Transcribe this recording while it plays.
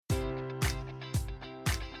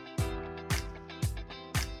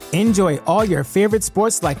Enjoy all your favorite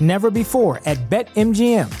sports like never before at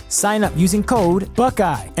BetMGM. Sign up using code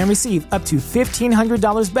Buckeye and receive up to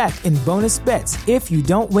 $1,500 back in bonus bets if you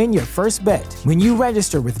don't win your first bet. When you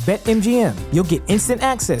register with BetMGM, you'll get instant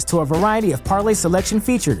access to a variety of parlay selection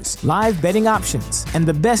features, live betting options, and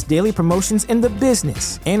the best daily promotions in the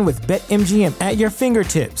business. And with BetMGM at your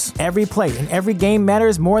fingertips, every play and every game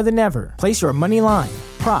matters more than ever. Place your money line,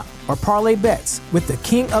 prop, or parlay bets with the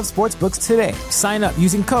king of sportsbooks today. Sign up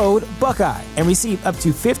using code Buckeye and receive up to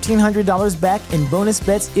 $1,500 back in bonus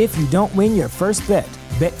bets if you don't win your first bet.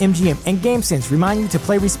 BetMGM and GameSense remind you to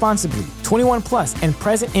play responsibly. 21 plus and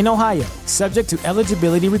present in Ohio, subject to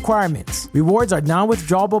eligibility requirements. Rewards are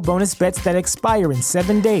non-withdrawable bonus bets that expire in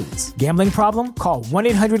 7 days. Gambling problem? Call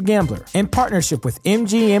 1-800-GAMBLER. In partnership with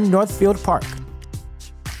MGM Northfield Park.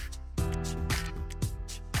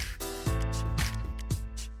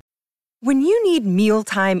 When you need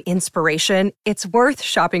mealtime inspiration, it's worth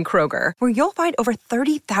shopping Kroger, where you'll find over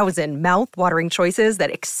 30,000 mouth-watering choices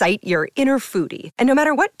that excite your inner foodie. And no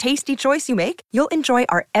matter what tasty choice you make, you'll enjoy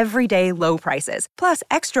our everyday low prices, plus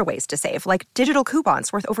extra ways to save, like digital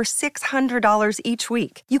coupons worth over $600 each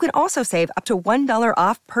week. You can also save up to $1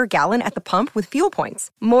 off per gallon at the pump with fuel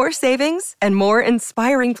points. More savings and more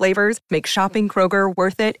inspiring flavors make shopping Kroger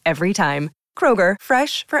worth it every time. Kroger,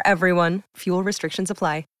 fresh for everyone. Fuel restrictions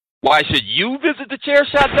apply. Why should you visit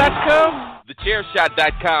TheChairShot.com?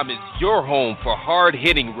 TheChairShot.com is your home for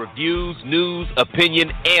hard-hitting reviews, news,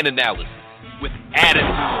 opinion, and analysis with attitude.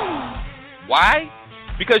 Why?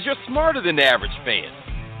 Because you're smarter than the average fan.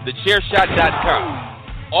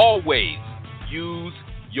 TheChairShot.com. Always use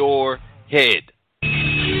your head.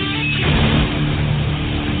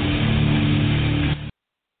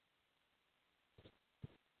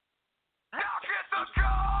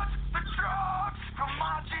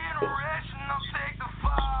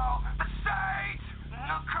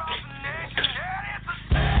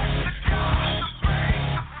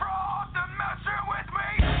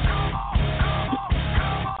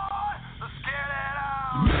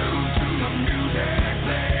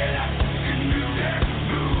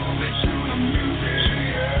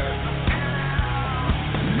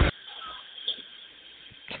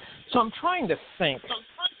 So I'm trying to think.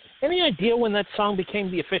 Any idea when that song became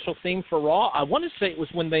the official theme for Raw? I want to say it was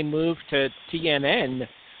when they moved to TNN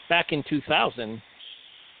back in 2000.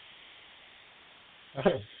 I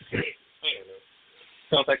don't know.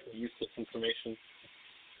 Sounds like some useless information.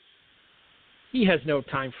 He has no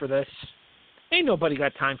time for this. Ain't nobody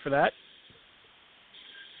got time for that.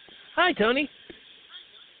 Hi, Tony.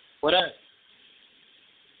 What up?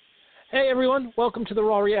 Hey, everyone. Welcome to the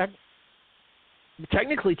Raw React.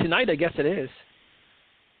 Technically, tonight, I guess it is.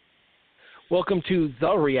 Welcome to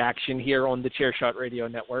The Reaction here on the Chairshot Radio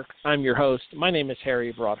Network. I'm your host. My name is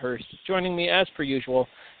Harry Broadhurst. Joining me, as per usual,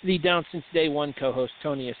 the down since day one co-host,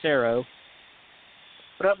 Tony Acero.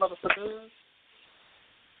 What up, motherfuckers?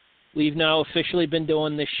 We've now officially been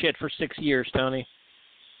doing this shit for 6 years, Tony.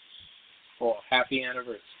 Well, happy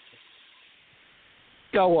anniversary.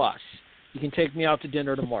 Go us. You can take me out to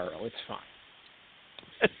dinner tomorrow. It's fine.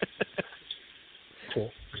 Cool.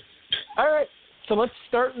 All right. So let's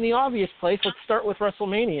start in the obvious place. Let's start with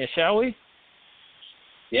WrestleMania, shall we?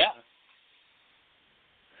 Yeah.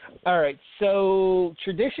 All right. So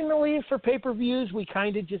traditionally for pay-per-views, we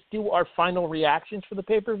kind of just do our final reactions for the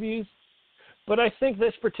pay-per-views. But I think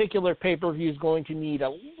this particular pay-per-view is going to need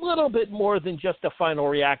a little bit more than just a final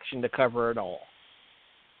reaction to cover it all.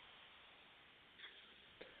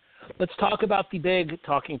 Let's talk about the big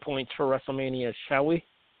talking points for WrestleMania, shall we?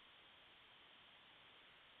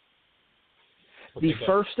 The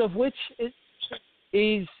first of which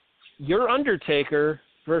is your Undertaker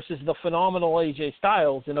versus the phenomenal AJ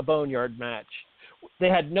Styles in a Boneyard match. They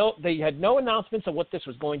had no announcements of what this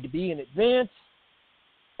was going to be in advance,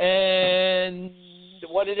 and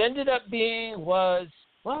what it ended up being was,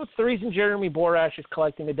 well, it's the reason Jeremy Borash is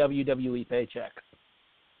collecting a WWE paycheck.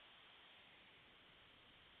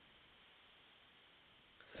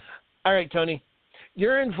 All right, Tony.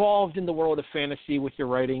 You're involved in the world of fantasy with your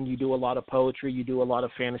writing. You do a lot of poetry. You do a lot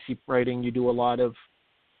of fantasy writing. You do a lot of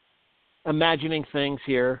imagining things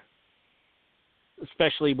here,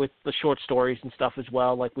 especially with the short stories and stuff as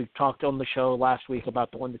well. Like we talked on the show last week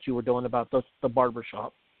about the one that you were doing about the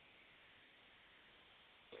barbershop.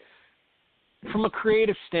 From a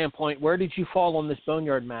creative standpoint, where did you fall on this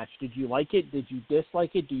Boneyard match? Did you like it? Did you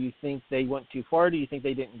dislike it? Do you think they went too far? Do you think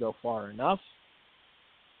they didn't go far enough?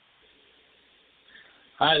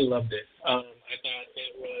 I loved it. I thought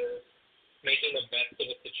it was making the best of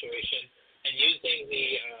the situation and using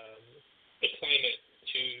the climate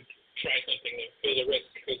to try something new. It was a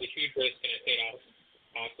risk. It was a huge risk, and it paid off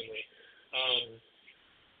awesomely.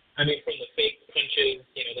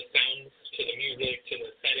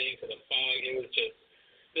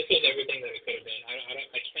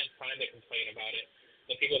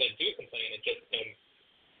 people that do complain, it just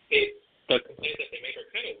the complaints that they make are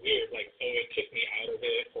kind of weird, like, oh, it took me out of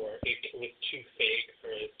it, or it was too fake,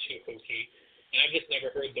 or it's too hokey. And I've just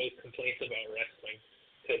never heard those complaints about wrestling,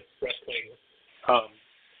 because wrestling,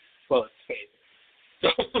 well, it's fake. So.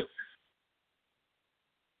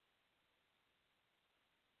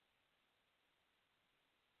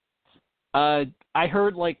 I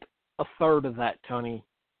heard like a third of that, Tony.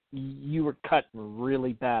 You were cutting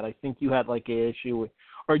really bad. I think you had like an issue with.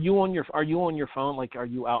 Are you on your phone? Like, are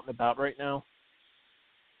you out and about right now?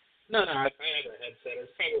 No, I have a headset.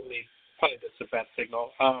 It's probably just a bad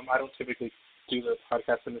signal. I don't typically do the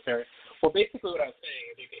podcast in this area. Well, basically what I was saying,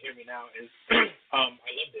 if you can hear me now, is I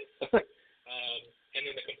loved it. And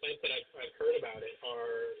then the complaints that I've heard about it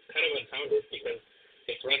are kind of unfounded because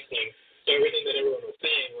it's wrestling. So everything that everyone was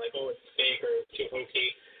saying, like, oh, it's fake or it's too hokey,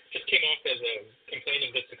 just came off as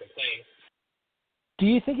complaining just to complain. Do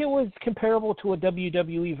you think it was comparable to a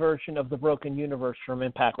WWE version of the Broken Universe from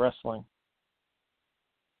Impact Wrestling?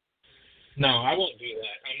 No, I won't do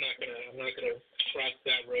that. I'm not gonna cross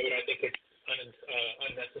that road. I think it's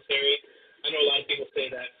unnecessary. I know a lot of people say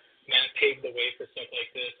that Matt paved the way for stuff like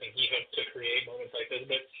this, and he helped to create moments like this.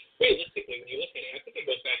 But realistically, when you look at it, I think it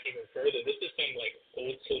goes back even further. This is some like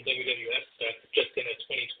old school WWF stuff, just in a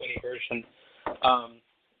 2020 version.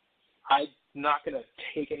 I'm not gonna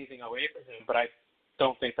take anything away from him, but I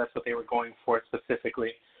don't think that's what they were going for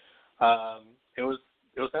specifically. It was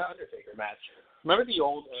that Undertaker match. Remember the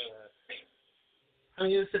old?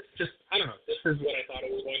 It's just I don't know. This is what I thought it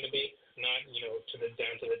was going to be, not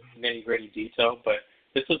down to the nitty gritty detail, but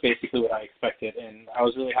this was basically what I expected, and I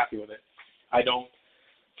was really happy with it. I don't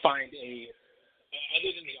find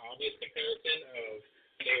other than the obvious comparison of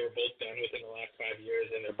they were both done within the last 5 years,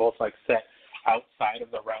 and they're both like set outside of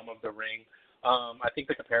the realm of the ring. I think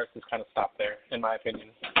the comparisons kind of stop there, in my opinion.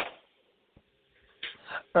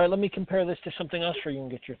 All right, let me compare this to something else for you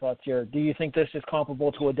and get your thoughts here. Do you think this is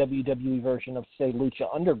comparable to a WWE version of, say,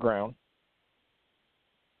 Lucha Underground?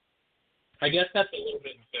 I guess that's a little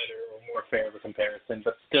bit better or more fair of a comparison,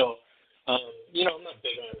 but still, I'm not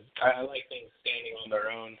big on. I like things standing on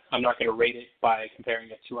their own. I'm not going to rate it by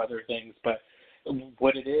comparing it to other things, but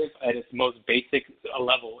what it is at its most basic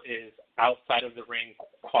level is outside of the ring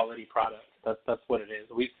quality product. That's what it is.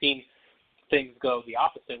 We've seen things go the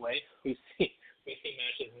opposite way. We've seen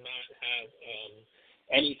matches not have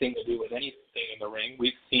anything to do with anything in the ring.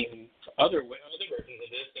 We've seen other versions of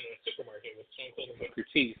this in a supermarket with Stone Cold and Booker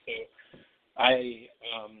T. So I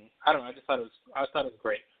don't know. I thought it was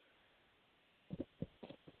great.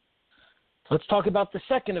 Let's talk about the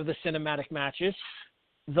second of the cinematic matches,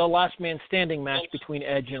 the Last Man Standing match between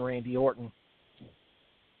Edge and Randy Orton.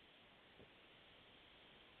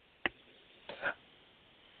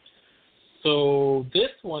 So this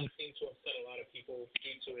one seems to upset a lot of people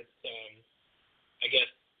due to its, I guess,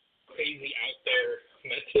 crazy out there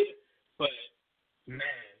method. But man,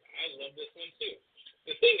 I love this one too.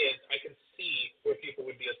 The thing is, I can see where people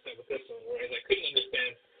would be upset with this one, whereas I couldn't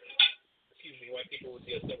understand, why people would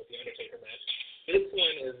be upset with the Undertaker match. This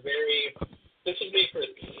one is this was made for a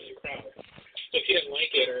crowd. So if you didn't like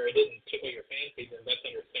it or it didn't tickle your fancy, then that's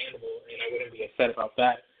understandable, and I wouldn't be upset about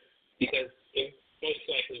that because it most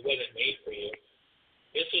likely wasn't made for you.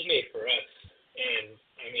 This was made for us, and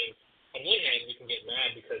I mean, on one hand, you can get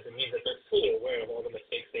mad because it means that they're fully aware of all the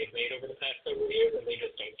mistakes they've made over the past several years, and they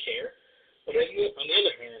just don't care. But on the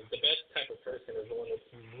other hand, the best type of person is the one that's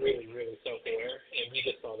really, really self-aware, and we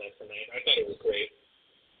just saw that tonight. I thought it was great.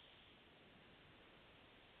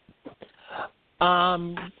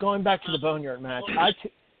 Going back to the Boneyard match,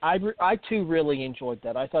 I too really enjoyed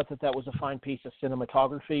that. I thought that was a fine piece of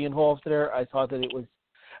cinematography involved there. I thought that it was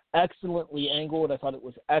excellently angled. I thought it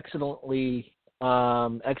was excellently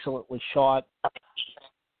shot.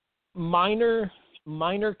 Minor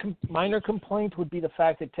complaint would be the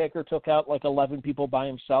fact that Taker took out like 11 people by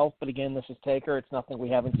himself. But again, this is Taker. It's nothing we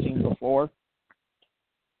haven't seen before.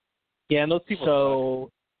 Yeah, and those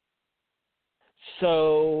people.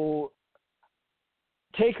 So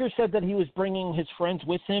Taker said that he was bringing his friends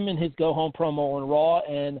with him in his go-home promo on Raw,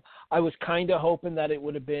 and I was kind of hoping that it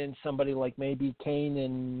would have been somebody like maybe Kane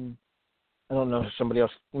and, I don't know, somebody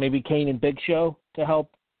else, maybe Kane and Big Show to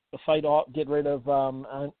help the fight off, get rid of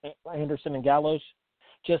Anderson and Gallows,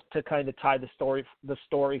 just to kind of tie the story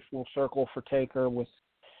full circle for Taker with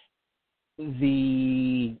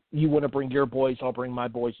you want to bring your boys, I'll bring my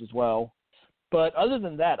boys as well. But other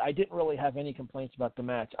than that, I didn't really have any complaints about the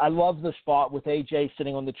match. I love the spot with AJ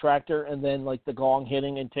sitting on the tractor and then like the gong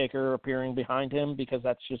hitting and Taker appearing behind him because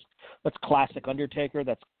that's classic Undertaker.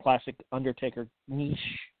 That's classic Undertaker niche,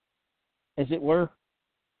 as it were.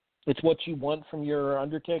 It's what you want from your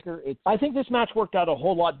Undertaker. I think this match worked out a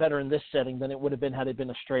whole lot better in this setting than it would have been had it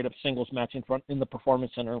been a straight-up singles match in the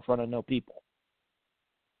Performance Center in front of no people.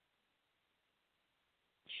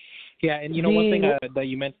 Yeah, and one thing that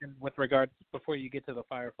you mentioned with regards, before you get to the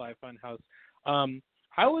Firefly Funhouse,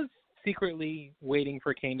 I was secretly waiting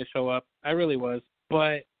for Kane to show up. I really was.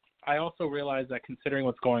 But I also realized that considering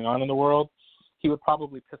what's going on in the world, he would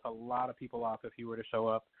probably piss a lot of people off if he were to show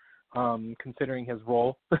up, considering his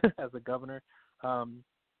role as a governor.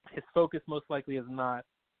 His focus most likely is not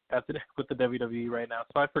with the WWE right now,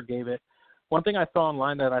 so I forgave it. One thing I saw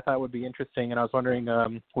online that I thought would be interesting, and I was wondering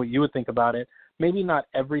what you would think about it, maybe not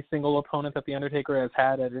every single opponent that The Undertaker has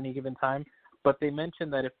had at any given time, but they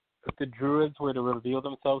mentioned that if the Druids were to reveal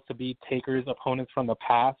themselves to be Taker's opponents from the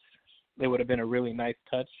past, they would have been a really nice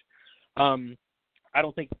touch. I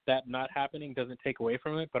don't think that not happening doesn't take away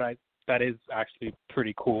from it, but that is actually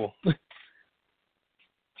pretty cool.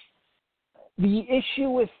 The issue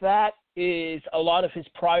with that is a lot of his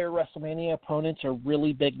prior WrestleMania opponents are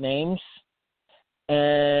really big names,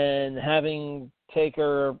 and having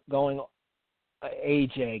Taker going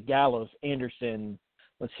AJ, Gallows, Anderson,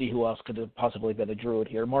 let's see who else could have possibly been a Druid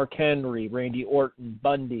here. Mark Henry, Randy Orton,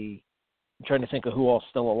 Bundy. I'm trying to think of who all's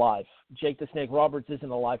still alive. Jake the Snake Roberts isn't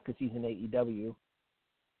alive because he's in AEW.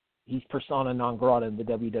 He's persona non grata in the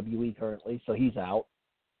WWE currently, so he's out.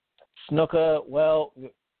 Snuka, well,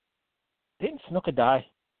 didn't Snuka die?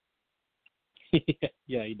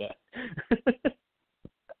 Yeah, he died.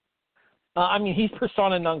 He's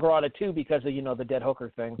persona non grata too because of, the dead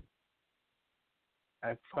hooker thing.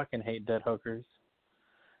 I fucking hate dead hookers.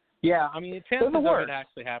 Yeah, chances of it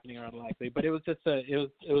actually happening are unlikely, but it was just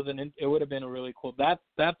it would have been a really cool.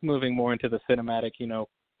 That's moving more into the cinematic,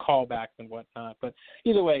 callbacks and whatnot. But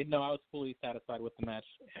either way, no, I was fully satisfied with the match.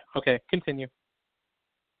 Okay, continue.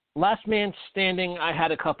 Last Man Standing, I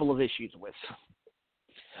had a couple of issues with.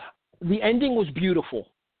 The ending was beautiful.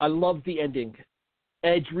 I loved the ending.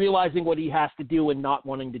 Edge realizing what he has to do and not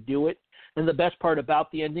wanting to do it. And the best part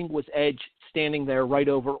about the ending was Edge standing there right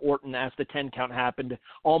over Orton as the 10 count happened,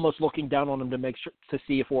 almost looking down on him to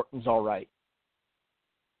see if Orton's all right.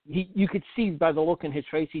 You could see by the look in his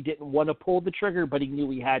face he didn't want to pull the trigger, but he knew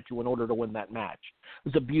he had to in order to win that match.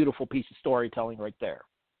 It was a beautiful piece of storytelling right there.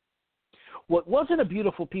 What wasn't a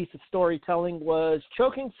beautiful piece of storytelling was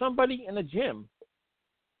choking somebody in a gym.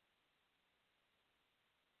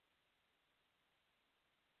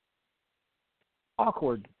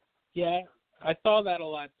 Awkward. Yeah, I saw that a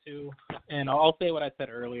lot too, and I'll say what I said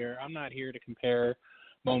earlier. I'm not here to compare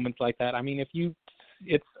moments like that.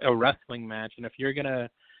 It's a wrestling match, and if you're gonna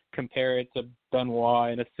compare it to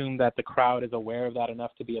Benoit and assume that the crowd is aware of that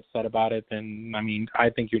enough to be upset about it, then I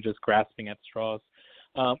think you're just grasping at straws.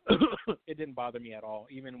 It didn't bother me at all,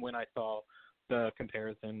 even when I saw the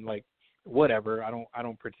comparison. Like, whatever, I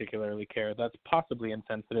don't particularly care. That's possibly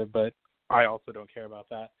insensitive, but I also don't care about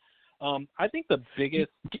that. I think the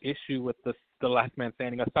biggest issue with the Last Man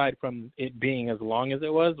Standing, aside from it being as long as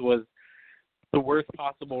it was the worst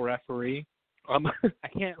possible referee. I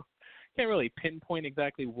can't really pinpoint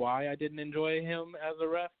exactly why I didn't enjoy him as a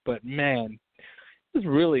ref, but man, it was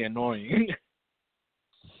really annoying.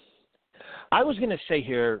 I was going to say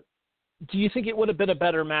here, do you think it would have been a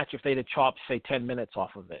better match if they'd have chopped, say, 10 minutes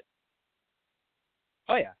off of it?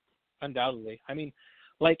 Oh, yeah, undoubtedly.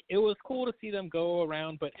 It was cool to see them go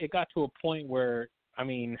around, but it got to a point where,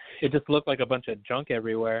 it just looked like a bunch of junk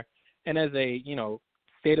everywhere. And as a,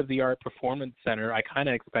 state-of-the-art performance center, I kind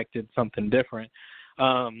of expected something different.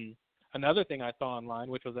 Another thing I saw online,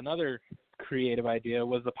 which was another creative idea,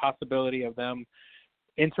 was the possibility of them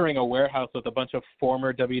entering a warehouse with a bunch of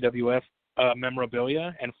former WWF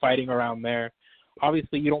memorabilia and fighting around there.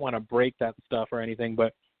 Obviously, you don't want to break that stuff or anything,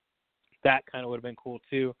 but that kind of would have been cool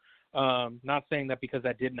too. Not saying that because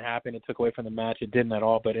that didn't happen, it took away from the match. It didn't at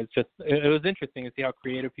all, but it was interesting to see how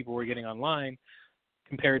creative people were getting online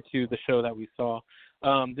compared to the show that we saw.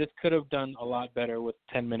 This could have done a lot better with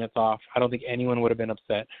 10 minutes off. I don't think anyone would have been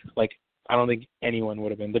upset. I don't think anyone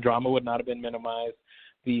would have been. The drama would not have been minimized.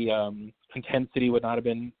 The intensity would not have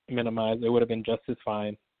been minimized. It would have been just as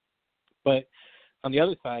fine. But on the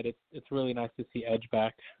other side, it's really nice to see Edge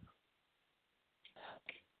back.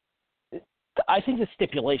 I think the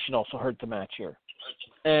stipulation also hurt the match here.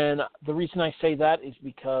 And the reason I say that is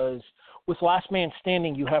because with Last Man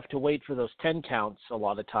Standing, you have to wait for those 10 counts a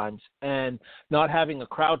lot of times. And not having a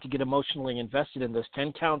crowd to get emotionally invested in those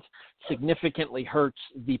 10 counts significantly hurts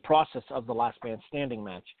the process of the Last Man Standing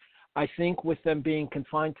match. I think with them being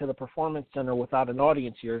confined to the Performance Center without an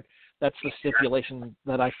audience here, that's the stipulation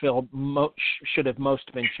that I feel should have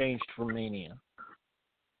most been changed for Mania.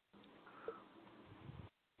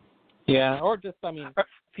 Yeah, or just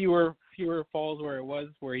fewer falls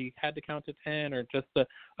where he had to count to 10, or just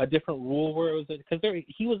a different rule where it was because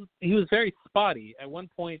he was very spotty. At one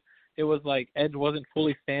point, it was like Edge wasn't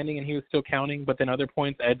fully standing and he was still counting, but then other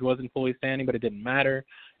points Edge wasn't fully standing, but it didn't matter.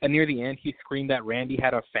 And near the end, he screamed that Randy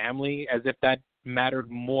had a family, as if that mattered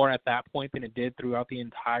more at that point than it did throughout the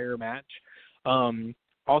entire match.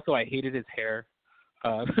 Also, I hated his hair.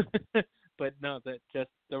 But no,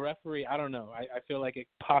 the referee, I don't know. I feel like it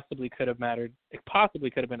possibly could have mattered. It possibly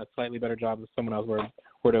could have been a slightly better job if someone else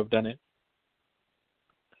were to have done it.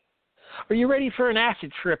 Are you ready for an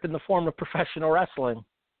acid trip in the form of professional wrestling?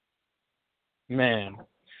 Man,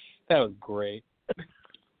 that was great.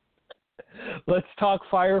 Let's talk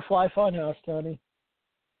Firefly Funhouse, Tony.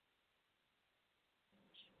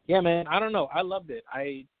 Yeah, man, I don't know. I loved it.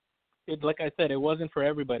 Like I said, it wasn't for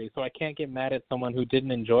everybody, so I can't get mad at someone who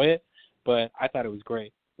didn't enjoy it, but I thought it was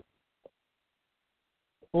great.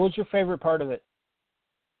 What was your favorite part of it?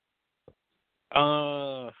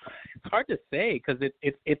 It's hard to say because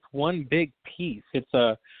it's one big piece.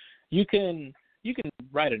 You can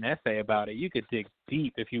write an essay about it. You could dig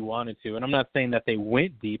deep if you wanted to, and I'm not saying that they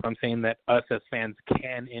went deep. I'm saying that us as fans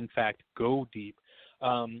can in fact go deep.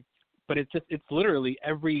 But it's literally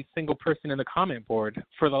every single person in the comment board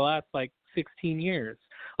for the last 16 years.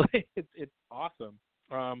 It's awesome.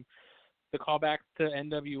 The callbacks to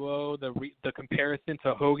NWO, the comparison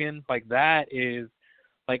to Hogan, that is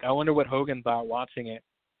I wonder what Hogan thought watching it.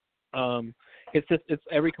 It's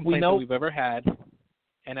every complaint that we've ever had,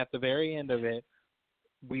 and at the very end of it,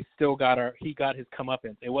 we still he got his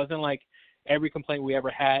comeuppance. It wasn't like every complaint we ever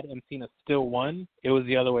had and Cena still won. It was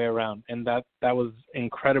the other way around, and that was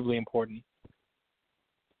incredibly important.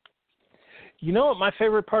 You know what my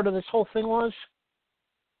favorite part of this whole thing was?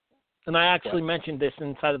 And I actually mentioned this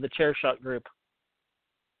inside of the Chair Shot group.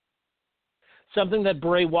 Something that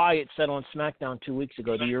Bray Wyatt said on SmackDown 2 weeks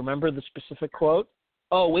ago. Do you remember the specific quote?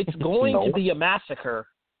 Oh, it's going to be a massacre.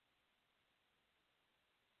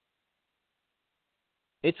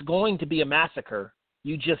 It's going to be a massacre.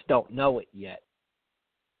 You just don't know it yet.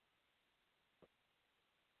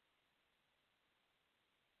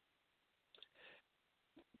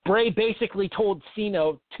 Bray basically told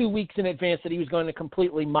Cena 2 weeks in advance that he was going to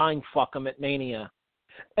completely mind-fuck him at Mania,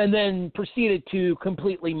 and then proceeded to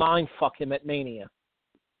completely mind-fuck him at Mania.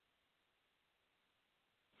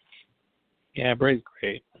 Yeah, Bray's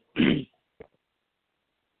great.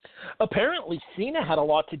 Apparently, Cena had a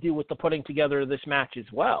lot to do with the putting together of this match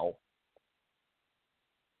as well.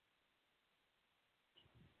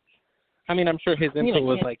 I mean, I'm sure his input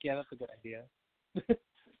was yeah, that's a good idea.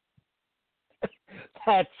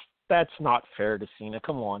 That's not fair to Cena.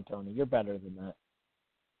 Come on, Tony. You're better than that.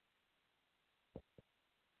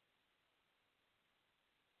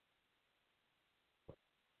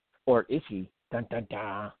 Or is he? Dun, dun, dun.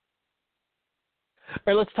 All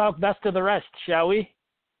right, let's talk best of the rest, shall we?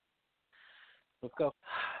 Let's go.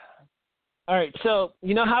 All right, so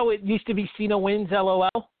you know how it used to be Cena wins, LOL?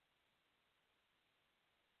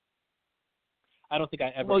 I don't think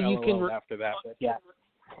I ever LOL after that, but yeah.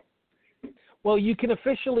 Well, you can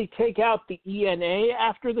officially take out the ENA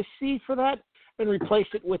after the C for that and replace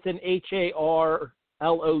it with an HARLOTTE.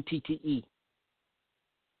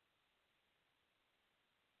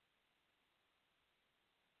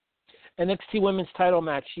 NXT Women's title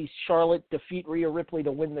match. Charlotte defeat Rhea Ripley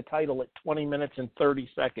to win the title at 20 minutes and 30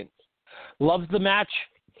 seconds. Loved the match,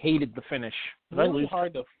 hated the finish. It's really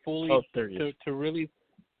hard to fully to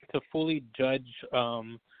fully judge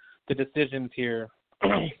the decisions here,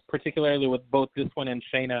 particularly with both this one and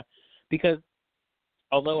Shayna, because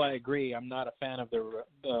although I agree I'm not a fan of the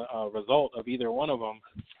result of either one of them,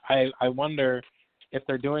 I wonder if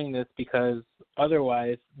they're doing this because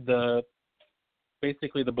otherwise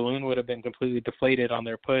basically the balloon would have been completely deflated on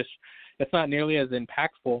their push. It's not nearly as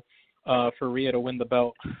impactful for Rhea to win the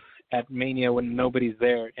belt at Mania when nobody's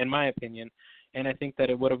there, in my opinion, and I think that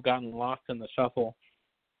it would have gotten lost in the shuffle.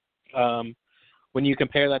 When you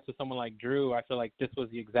compare that to someone like Drew, I feel like this was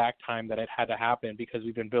the exact time that it had to happen because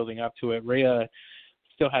we've been building up to it. Rhea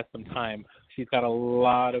still has some time. She's got a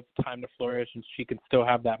lot of time to flourish, and she can still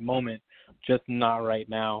have that moment, just not right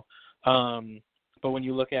now. But when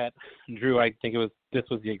you look at Drew, I think this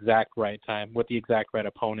was the exact right time with the exact right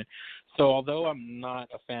opponent. So although I'm not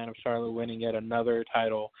a fan of Charlotte winning yet another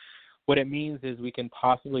title, what it means is we can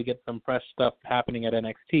possibly get some fresh stuff happening at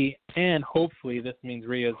NXT, and hopefully this means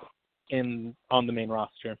Rhea's on the main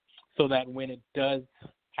roster, so that when it does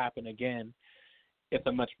happen again, it's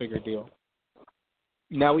a much bigger deal.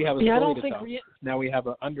 Now we have a story to tell. Now we have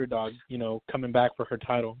an underdog, coming back for her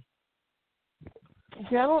title.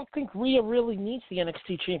 Yeah, I don't think Rhea really needs the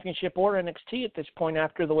NXT Championship or NXT at this point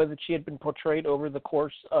after the way that she had been portrayed over the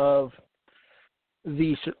course of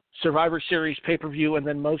the Survivor Series pay-per-view and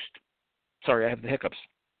then most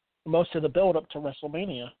of the build-up to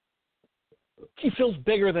WrestleMania. She feels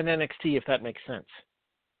bigger than NXT, if that makes sense.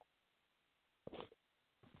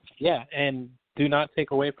 Yeah, and do not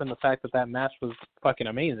take away from the fact that match was fucking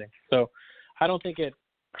amazing. So I don't think it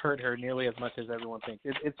hurt her nearly as much as everyone thinks.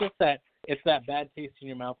 It's just that it's that bad taste in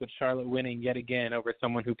your mouth with Charlotte winning yet again over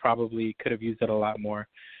someone who probably could have used it a lot more.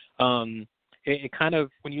 It kind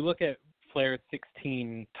of, when you look at Flair's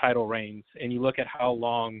 16 title reigns and you look at how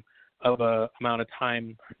long of a amount of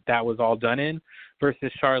time that was all done in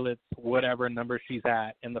versus Charlotte's whatever number she's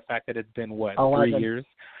at and the fact that it's been, 3 years?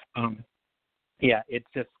 Yeah, it's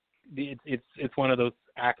just, it's one of those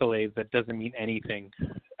accolades that doesn't mean anything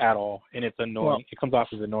at all, and it's annoying. Well, it comes off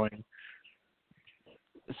as annoying.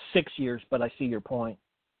 6 years, but I see your point.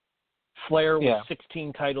 Flair was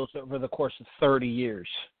 16 titles over the course of 30 years.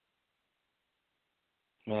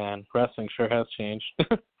 Man, wrestling sure has changed.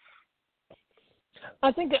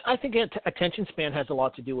 I think attention span has a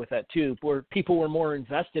lot to do with that too, where people were more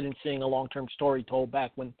invested in seeing a long-term story told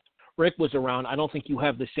back when Rick was around. I don't think you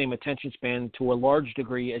have the same attention span to a large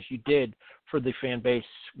degree as you did for the fan base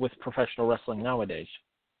with professional wrestling nowadays.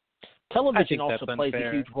 Television also plays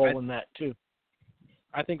a huge role in that too.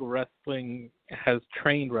 I think wrestling has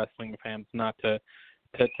trained wrestling fans not to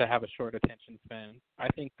have a short attention span. I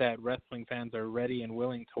think that wrestling fans are ready and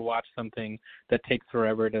willing to watch something that takes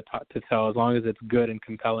forever to tell, as long as it's good and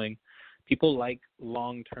compelling. People like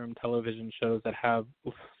long-term television shows that have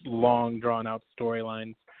long, drawn-out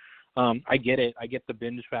storylines. I get it. I get the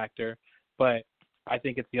binge factor, but I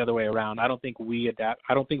think it's the other way around. I don't think we adapt.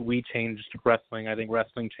 I don't think we changed wrestling. I think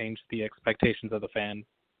wrestling changed the expectations of the fan.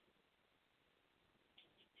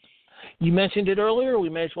 You mentioned it earlier. We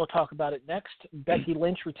may as well talk about it next. Becky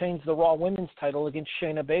Lynch retains the Raw Women's title against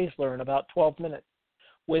Shayna Baszler in about 12 minutes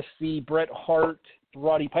with the Bret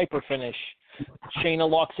Hart-Roddy Piper finish. Shayna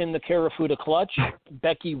locks in the Karafuda clutch.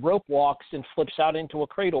 Becky rope walks and flips out into a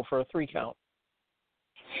cradle for a 3 count.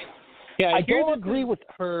 Yeah, I don't agree with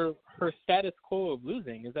her status quo of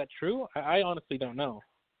losing. Is that true? I honestly don't know.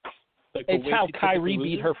 Like, it's how Kyrie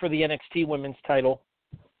beat her for the NXT Women's title.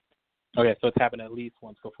 Okay, so it's happened at least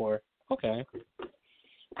once before. Okay.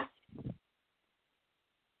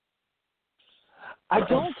 I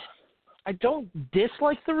don't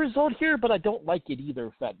dislike the result here, but I don't like it either,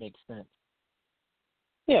 if that makes sense.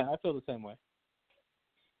 Yeah, I feel the same way.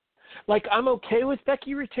 Like, I'm okay with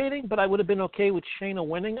Becky retaining, but I would have been okay with Shayna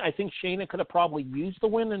winning. I think Shayna could have probably used the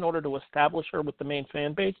win in order to establish her with the main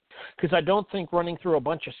fan base, because I don't think running through a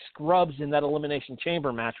bunch of scrubs in that Elimination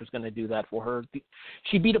Chamber match was going to do that for her.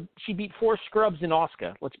 She beat 4 scrubs in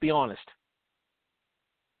Asuka, let's be honest.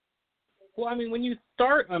 Well, I mean, when you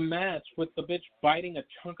start a match with the bitch biting a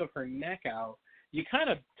chunk of her neck out, you kind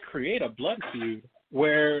of create a blood feud,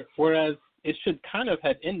 whereas it should kind of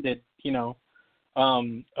have ended,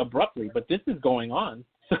 abruptly, but this is going on.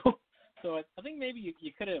 So I think maybe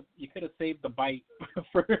you could have saved the bite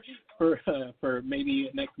for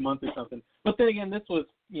maybe next month or something. But then again, this was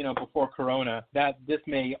before Corona. That this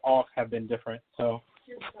may all have been different. So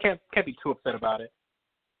can't be too upset about it.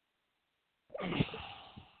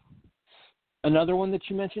 Another one that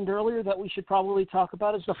you mentioned earlier that we should probably talk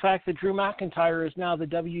about is the fact that Drew McIntyre is now the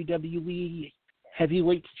WWE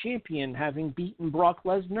Heavyweight Champion, having beaten Brock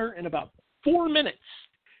Lesnar in about 4 minutes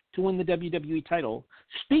to win the WWE title.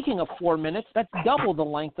 Speaking of 4 minutes, that's double the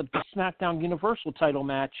length of the SmackDown Universal title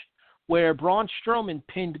match where Braun Strowman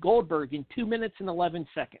pinned Goldberg in 2 minutes and 11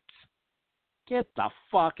 seconds. Get the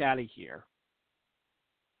fuck out of here.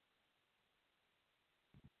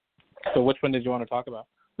 So which one did you want to talk about?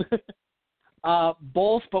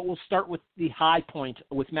 Both, but we'll start with the high point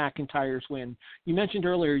with McIntyre's win. You mentioned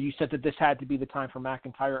earlier, you said that this had to be the time for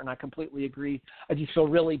McIntyre, and I completely agree. I just feel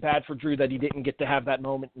really bad for Drew that he didn't get to have that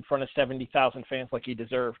moment in front of 70,000 fans like he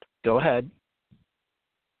deserved. Go ahead.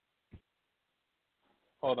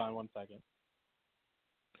 Hold on 1 second.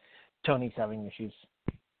 Tony's having issues.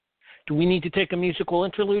 Do we need to take a musical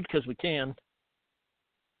interlude? Because we can.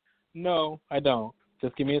 No, I don't.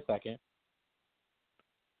 Just give me a second.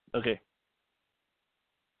 Okay.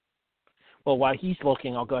 Well, while he's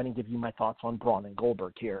looking, I'll go ahead and give you my thoughts on Braun and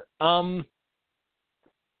Goldberg here.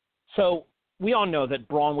 So we all know that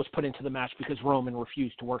Braun was put into the match because Roman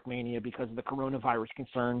refused to work Mania because of the coronavirus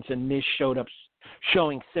concerns, and Miz showed up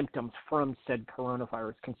showing symptoms from said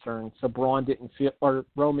coronavirus concerns. So Roman didn't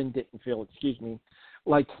feel,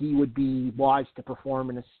 like he would be wise to perform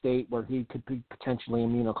in a state where he could be potentially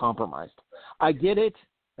immunocompromised. I get it.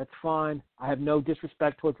 That's fine. I have no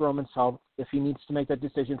disrespect towards Roman himself. If he needs to make that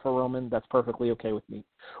decision for Roman, that's perfectly okay with me.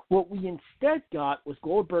 What we instead got was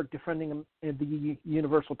Goldberg defending the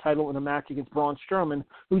Universal title in a match against Braun Strowman,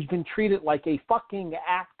 who's been treated like a fucking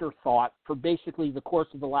afterthought for basically the course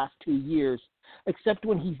of the last 2 years, except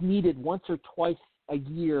when he's needed once or twice a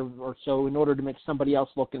year or so in order to make somebody else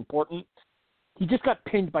look important. He just got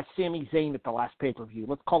pinned by Sami Zayn at the last pay-per-view.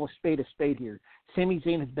 Let's call a spade here. Sami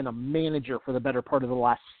Zayn has been a manager for the better part of the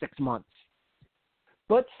last 6 months.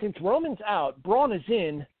 But since Roman's out, Braun is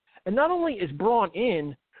in. And not only is Braun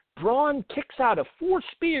in, Braun kicks out of 4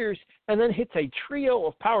 spears and then hits a trio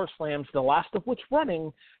of power slams, the last of which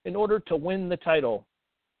running, in order to win the title.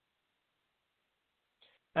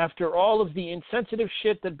 After all of the insensitive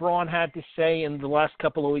shit that Braun had to say in the last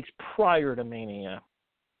couple of weeks prior to Mania.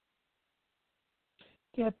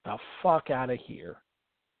 Get the fuck out of here.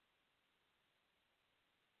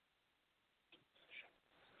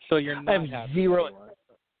 So you're not happy anymore.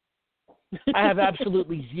 I have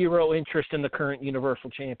absolutely zero interest in the current Universal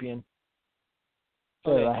Champion.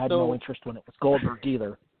 So Okay, I had no interest when it was Goldberg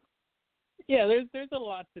either. Yeah, there's a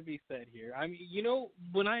lot to be said here. I mean,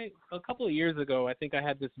 when a couple of years ago, I think I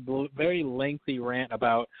had this very lengthy rant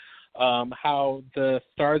about how the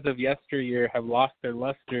stars of yesteryear have lost their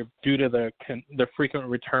luster due to the frequent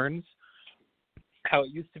returns. How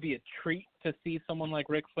it used to be a treat to see someone like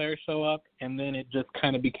Ric Flair show up, and then it just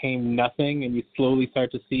kind of became nothing, and you slowly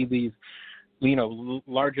start to see these,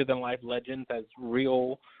 larger-than-life legends as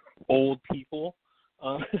real old people.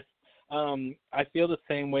 I feel the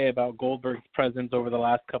same way about Goldberg's presence over the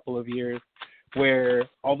last couple of years, where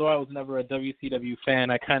although I was never a WCW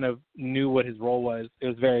fan, I kind of knew what his role was. It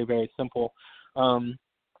was very, very simple. And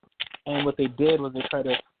what they did was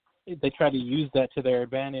they tried to use that to their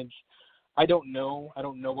advantage. I don't know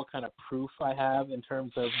what kind of proof I have in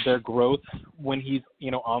terms of their growth when he's,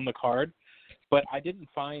 on the card, but I didn't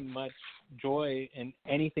find much joy in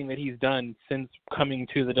anything that he's done since coming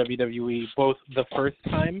to the WWE, both the first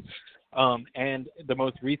time and the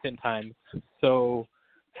most recent time. So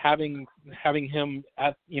having him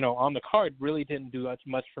on the card really didn't do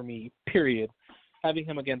much for me, period. Having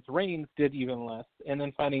him against Reigns did even less, and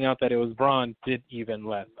then finding out that it was Braun did even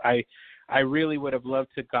less. I really would have loved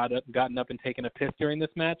to gotten up and taken a piss during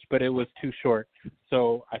this match, but it was too short,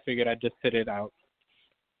 so I figured I'd just sit it out.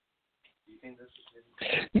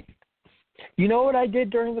 You know what I did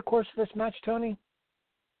during the course of this match, Tony?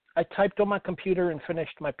 I typed on my computer and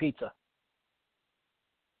finished my pizza.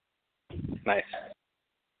 Nice.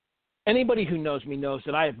 Anybody who knows me knows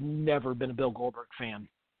that I have never been a Bill Goldberg fan.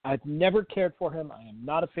 I've never cared for him. I am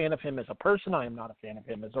not a fan of him as a person. I am not a fan of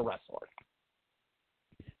him as a wrestler.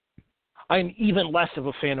 I am even less of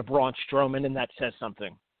a fan of Braun Strowman, and that says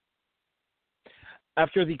something.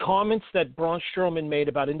 After the comments that Braun Strowman made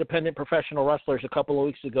about independent professional wrestlers a couple of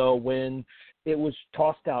weeks ago when it was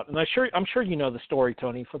tossed out, and I'm sure you know the story,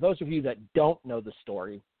 Tony. For those of you that don't know the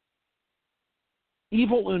story,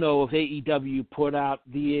 Evil Uno of AEW put out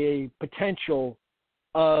the potential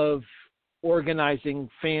of organizing,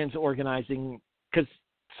 because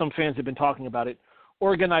some fans have been talking about it,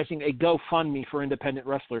 organizing a GoFundMe for independent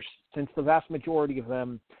wrestlers, since the vast majority of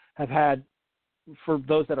them have had, for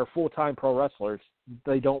those that are full-time pro wrestlers,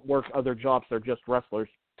 they don't work other jobs, they're just wrestlers,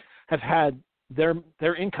 have had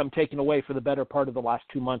their income taken away for the better part of the last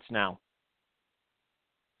 2 months now.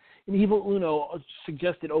 And Evil Uno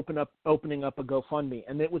suggested opening up a GoFundMe,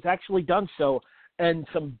 and it was actually done so, and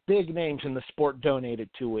some big names in the sport donated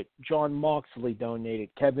to it. Jon Moxley donated,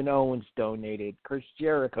 Kevin Owens donated, Chris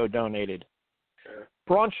Jericho donated.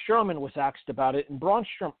 Braun Strowman was asked about it, and Braun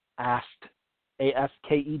Strowman asked,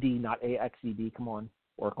 A-S-K-E-D, not A-X-E-D, come on,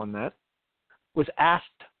 work on that, was asked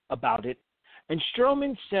about it, and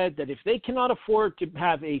Strowman said that if they cannot afford to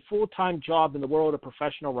have a full-time job in the world of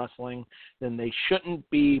professional wrestling, then they shouldn't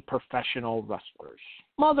be professional wrestlers.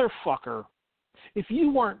 Motherfucker, if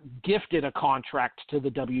you weren't gifted a contract to the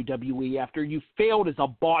WWE after you failed as a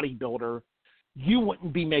bodybuilder, you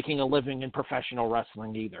wouldn't be making a living in professional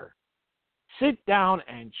wrestling either. Sit down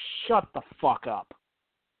and shut the fuck up.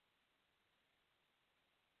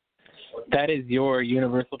 That is your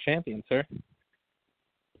Universal Champion, sir.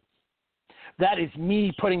 That is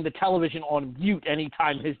me putting the television on mute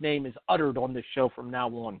anytime his name is uttered on this show from now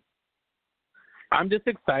on. I'm just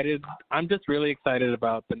excited. I'm just really excited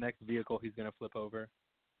about the next vehicle he's going to flip over.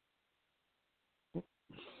 Do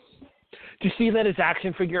you see that his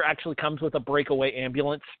action figure actually comes with a breakaway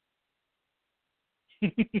ambulance?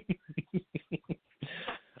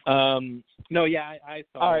 No, yeah, I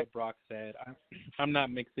saw All right. what Brock said. I'm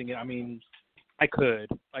not mixing it. I mean, I could,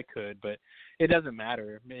 but it doesn't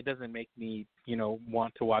matter. It doesn't make me,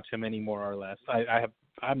 want to watch him any more or less.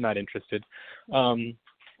 I'm not interested.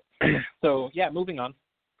 So yeah, moving on.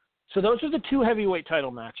 So those are the 2 heavyweight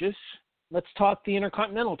title matches. Let's talk the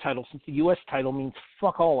Intercontinental title, since the U.S. title means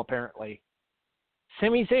fuck all, apparently.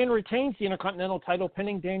 Sami Zayn retains the Intercontinental title,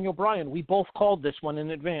 pinning Daniel Bryan. We both called this one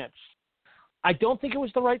in advance. I don't think it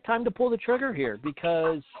was the right time to pull the trigger here,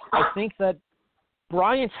 because I think that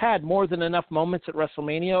Bryan's had more than enough moments at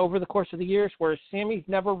WrestleMania over the course of the years, whereas Sammy's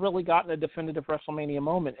never really gotten a definitive WrestleMania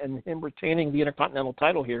moment, and him retaining the Intercontinental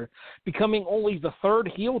title here, becoming only the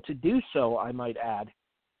 3rd heel to do so, I might add,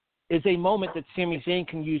 is a moment that Sami Zayn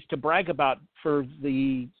can use to brag about for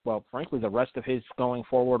frankly, the rest of his going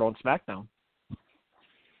forward on SmackDown.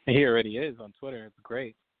 He already is on Twitter. It's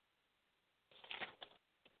great.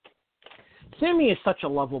 Sami is such a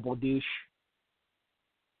lovable douche.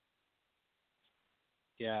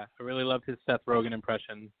 Yeah, I really loved his Seth Rogen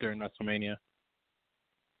impression during WrestleMania.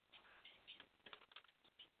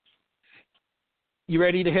 You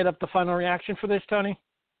ready to hit up the final reaction for this, Tony?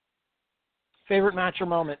 Favorite match or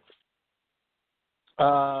moment?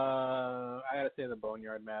 I gotta say the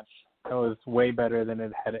Boneyard match. That was way better than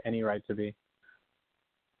it had any right to be.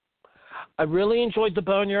 I really enjoyed the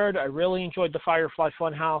Boneyard. I really enjoyed the Firefly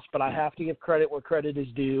Funhouse, but I have to give credit where credit is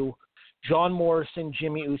due. John Morrison,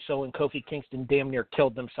 Jimmy Uso, and Kofi Kingston damn near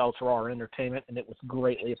killed themselves for our entertainment, and it was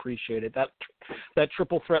greatly appreciated. That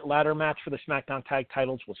triple threat ladder match for the SmackDown Tag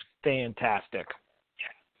Titles was fantastic.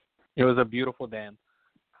 It was a beautiful dance.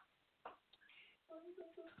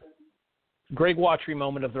 Greg Watry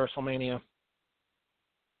moment of the WrestleMania.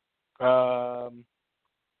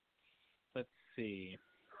 Let's see.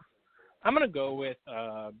 I'm gonna go with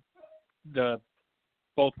the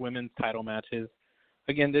both women's title matches.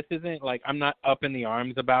 Again, this isn't like I'm not up in the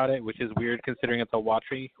arms about it, which is weird considering it's a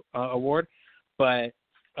Watry award. But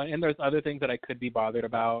and there's other things that I could be bothered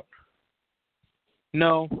about.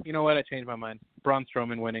 No, you know what? I changed my mind. Braun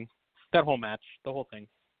Strowman winning that whole match, the whole thing.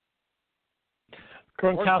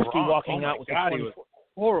 Gronkowski walking out with God, he was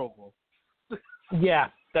horrible. Yeah,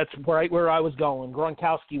 that's right where I was going.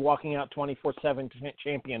 Gronkowski walking out 24/7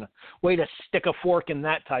 champion. Way to stick a fork in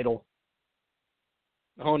that title.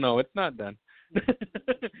 Oh no, it's not done.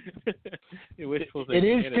 It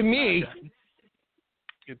is to me.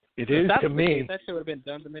 It is to me. That should have been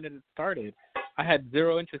done the minute it started. I had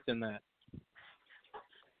zero interest in that.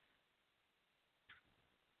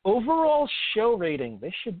 Overall show rating.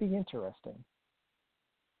 This should be interesting.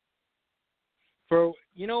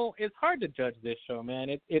 It's hard to judge this show, man.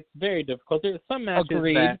 It's very difficult. There's some matches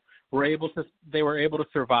Agreed. that were able to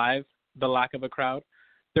survive the lack of a crowd.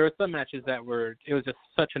 There were some matches that it was just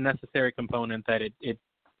such a necessary component that it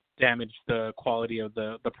damaged the quality of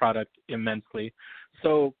the product immensely.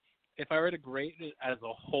 So if I were to grade it as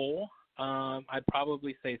a whole, I'd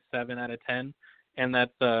probably say 7 out of 10, and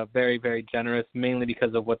that's very, very generous, mainly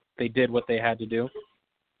because of what they had to do.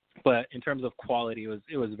 But in terms of quality,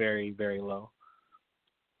 it was very, very low.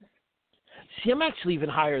 See, I'm actually even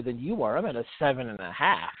higher than you are. I'm at a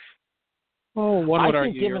 7.5. Oh, one would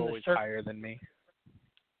argue you're always higher than me.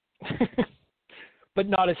 But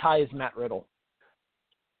not as high as Matt Riddle.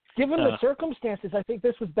 Given the circumstances, I think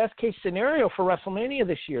this was best case scenario for WrestleMania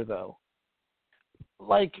this year, though.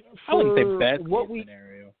 Like, I wouldn't say best case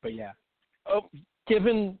scenario, but yeah.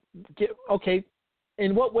 Okay,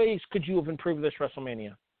 in what ways could you have improved this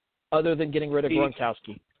WrestleMania, other than getting rid of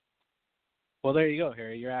Gronkowski? Well, there you go,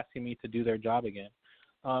 Harry. You're asking me to do their job again.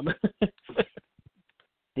 Damn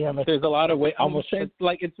it. There's a lot of ways.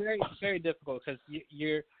 It's very, very difficult because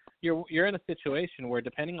you're in a situation where,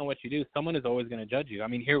 depending on what you do, someone is always going to judge you. I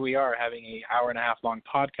mean, here we are having an hour-and-a-half-long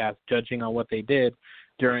podcast judging on what they did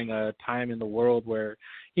during a time in the world where,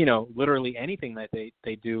 literally anything that they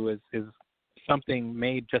do is something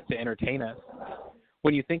made just to entertain us.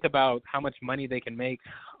 When you think about how much money they can make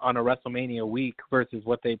on a WrestleMania week versus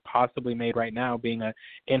what they possibly made right now being an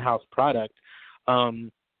in-house product,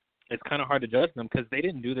 it's kind of hard to judge them because they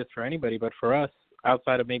didn't do this for anybody but for us,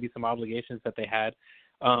 outside of maybe some obligations that they had.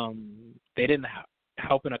 They didn't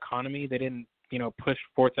help an economy. They didn't, push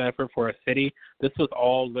forth an effort for a city. This was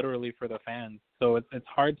all literally for the fans. So it's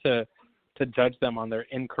hard to judge them on their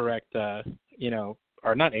incorrect, or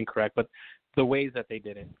not incorrect, but the ways that they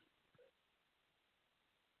did it.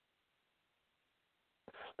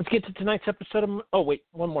 Let's get to tonight's episode of... Oh, wait,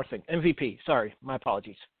 one more thing. MVP. Sorry, my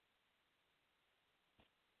apologies.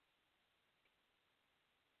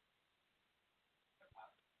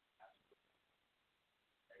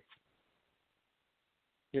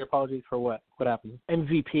 Your apologies for what? What happened?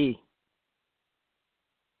 MVP.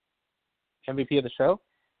 MVP of the show?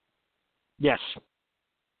 Yes.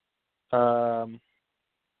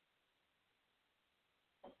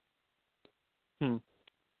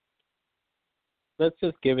 Let's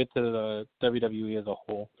just give it to the WWE as a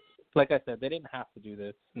whole. Like I said, they didn't have to do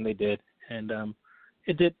this, and they did. And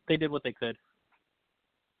they did what they could.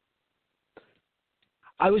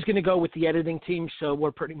 I was going to go with the editing team, so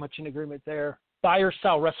we're pretty much in agreement there. Buy or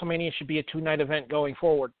sell, WrestleMania should be a 2-night event going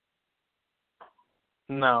forward.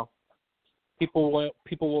 No. People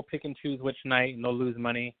will pick and choose which night, and they'll lose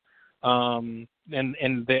money. And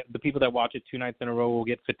the people that watch it 2 nights in a row will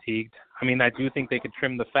get fatigued. I mean, I do think they could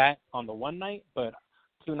trim the fat on the one night, but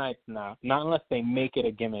 2 nights, no. Not unless they make it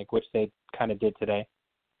a gimmick, which they kind of did today.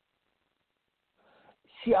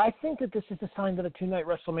 See, I think that this is a sign that a 2-night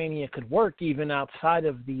WrestleMania could work even outside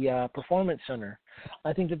of the Performance Center.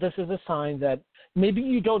 I think that this is a sign that maybe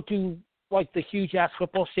you don't do like the huge-ass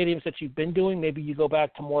football stadiums that you've been doing. Maybe you go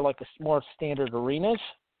back to more like a more standard arenas.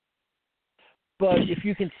 But if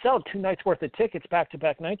you can sell 2 nights worth of tickets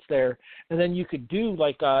back-to-back nights there, and then you could do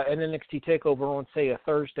like an NXT TakeOver on, say, a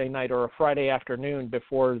Thursday night or a Friday afternoon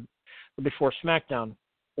before SmackDown,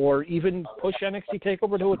 or even push NXT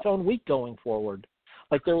TakeOver to its own week going forward.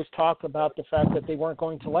 Like there was talk about the fact that they weren't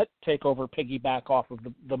going to let TakeOver piggyback off of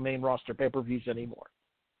the main roster pay-per-views anymore.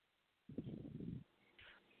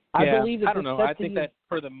 I believe that I don't know. I think that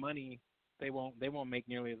for the money, they won't make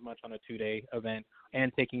nearly as much on a 2-day event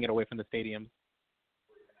and taking it away from the stadiums.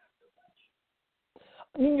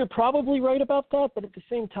 I mean, you're probably right about that, but at the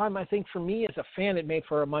same time, I think for me as a fan, it made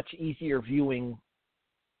for a much easier viewing.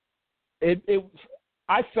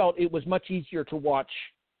 I felt it was much easier to watch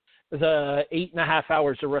the 8.5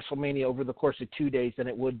 hours of WrestleMania over the course of 2 days than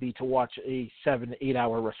it would be to watch a 7-8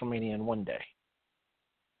 hour WrestleMania in one day,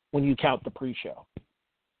 when you count the pre-show.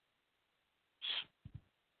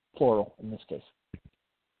 Plural in this case.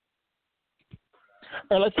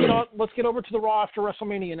 All right, let's get over to the Raw after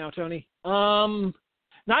WrestleMania now, Tony.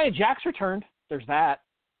 Nia Jax returned. There's that.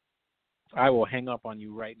 I will hang up on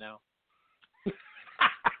you right now.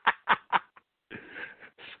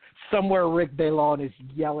 Somewhere Rick Ballon is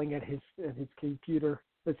yelling at his computer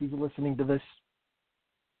as he's listening to this.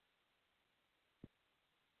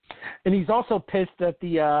 And he's also pissed that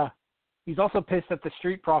the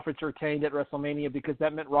Street Profits retained at WrestleMania because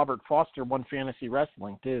that meant Robert Foster won Fantasy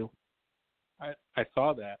Wrestling too. I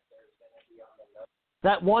saw that.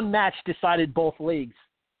 That one match decided both leagues.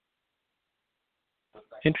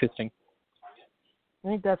 Interesting. I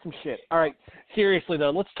think that's some shit. All right, seriously though,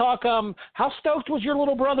 let's talk. How stoked was your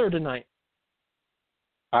little brother tonight?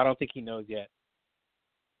 I don't think he knows yet.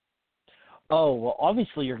 Oh well,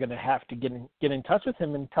 obviously you're going to have to get in touch with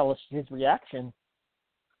him and tell us his reaction.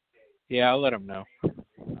 Yeah, I'll let him know.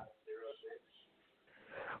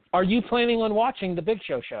 Are you planning on watching the Big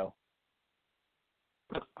Show?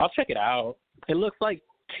 I'll check it out. It looks like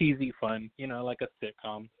cheesy fun, like a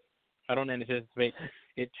sitcom. I don't anticipate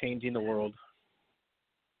it changing the world.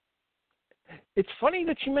 It's funny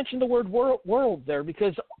that you mentioned the word world there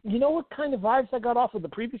because you know what kind of vibes I got off of the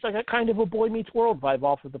previews? I got kind of a Boy Meets World vibe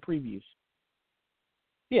off of the previews.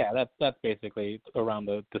 Yeah, that's basically around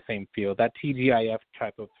the same feel. That TGIF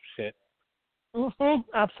type of shit.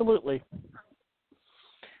 Absolutely.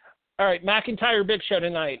 All right, McIntyre Big Show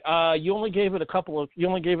tonight. You only gave it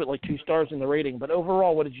like 2 stars in the rating, but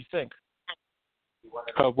overall, what did you think?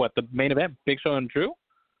 Of what, the main event, Big Show and Drew?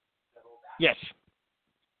 Yes.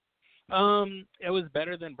 It was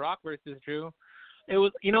better than Brock versus Drew. It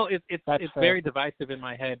was, it's very divisive in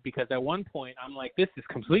my head because at one point I'm like, this is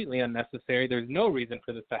completely unnecessary. There's no reason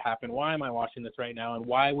for this to happen. Why am I watching this right now? And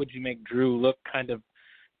why would you make Drew look kind of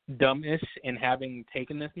dumbish in having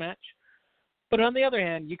taken this match? But on the other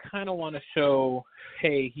hand, you kind of want to show,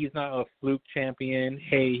 hey, he's not a fluke champion.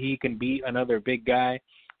 Hey, he can beat another big guy.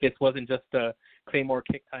 This wasn't just a Claymore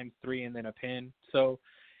kick times 3 and then a pin. So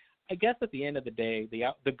I guess at the end of the day,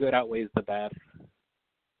 the good outweighs the bad.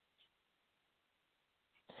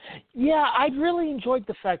 Yeah, I really enjoyed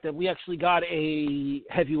the fact that we actually got a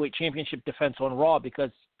heavyweight championship defense on Raw because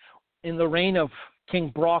in the reign of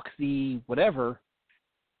King Brock the whatever,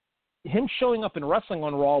 him showing up and wrestling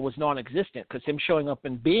on Raw was non-existent because him showing up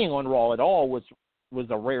and being on Raw at all was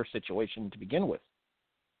a rare situation to begin with.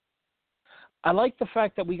 I like the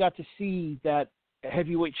fact that we got to see that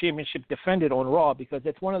heavyweight championship defended on Raw because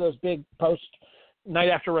it's one of those big post-night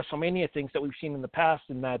after WrestleMania things that we've seen in the past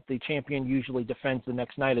and that the champion usually defends the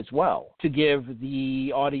next night as well to give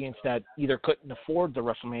the audience that either couldn't afford the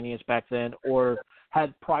WrestleManias back then or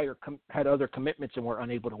had other commitments and were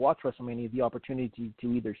unable to watch WrestleMania the opportunity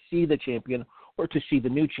to either see the champion or to see the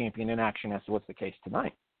new champion in action as was the case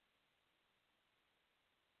tonight.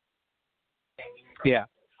 Yeah.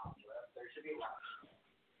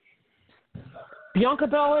 Bianca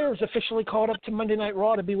Belair is officially called up to Monday Night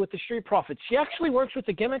Raw to be with the Street Profits. She actually works with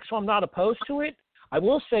the gimmick, so I'm not opposed to it. I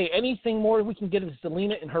will say anything more we can get of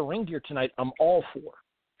Zelina in her ring gear tonight, I'm all for.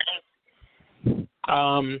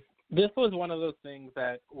 This was one of those things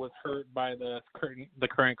that was hurt by the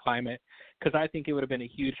current climate, because I think it would have been a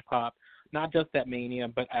huge pop, not just at Mania,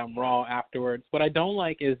 but on Raw afterwards. What I don't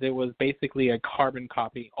like is it was basically a carbon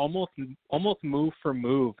copy, almost move for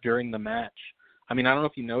move during the match. I mean, I don't know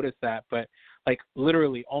if you noticed that, but like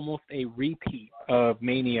literally almost a repeat of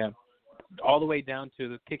Mania, all the way down to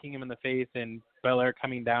the kicking him in the face and Belair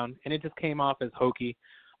coming down, and it just came off as hokey.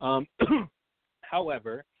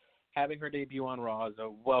 However, having her debut on Raw is a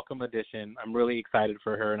welcome addition. I'm really excited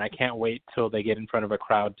for her, and I can't wait till they get in front of a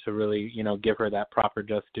crowd to really, give her that proper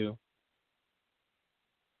just due.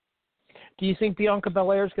 Do you think Bianca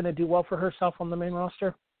Belair is going to do well for herself on the main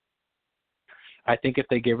roster? I think if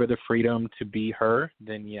they give her the freedom to be her,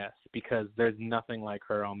 then yes, because there's nothing like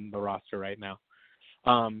her on the roster right now.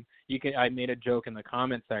 I made a joke in the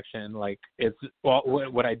comment section, like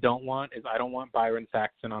what I don't want is I don't want Byron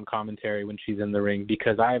Saxton on commentary when she's in the ring,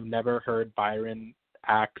 because I have never heard Byron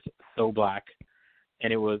act so black,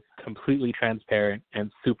 and it was completely transparent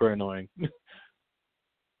and super annoying.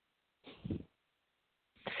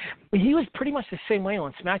 He was pretty much the same way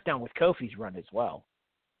on SmackDown with Kofi's run as well.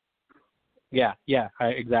 Yeah,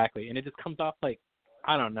 exactly. And it just comes off like,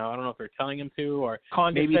 I don't know if they're telling him to, or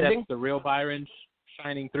maybe that's the real Byron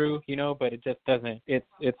shining through, but it just doesn't.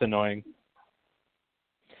 It's annoying.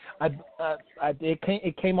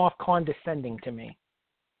 It came off condescending to me.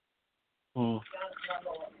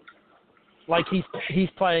 Like he's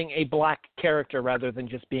playing a black character rather than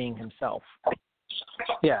just being himself.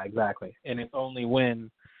 Yeah, exactly. And it's only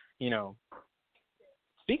when,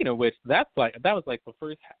 speaking of which, that was like the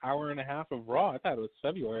first hour and a half of Raw. I thought it was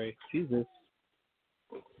February. Jesus.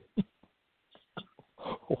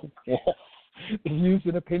 Views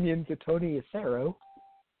and opinions of Tony Acero.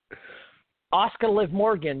 Asuka, Liv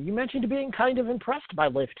Morgan. You mentioned being kind of impressed by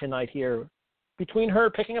Liv tonight here. Between her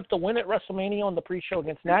picking up the win at WrestleMania on the pre-show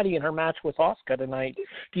against Natty and her match with Asuka tonight,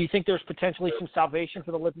 do you think there's potentially some salvation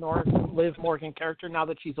for the Liv Morgan character now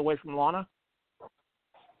that she's away from Lana?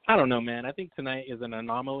 I don't know, man. I think tonight is an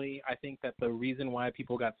anomaly. I think that the reason why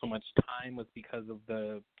people got so much time was because of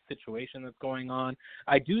the situation that's going on.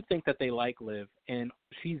 I do think that they like Liv, and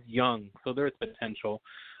she's young, so there's potential.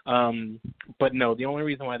 But no, the only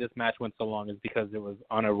reason why this match went so long is because it was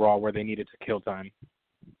on a Raw where they needed to kill time.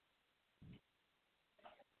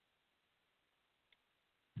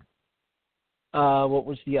 What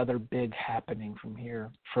was the other big happening from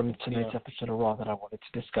tonight's episode of Raw that I wanted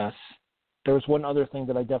to discuss? There was one other thing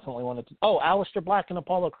that I definitely wanted to... Oh, Aleister Black and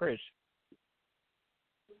Apollo Crews.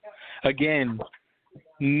 Again,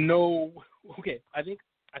 no... Okay, I think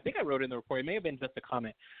I wrote in the report. It may have been just a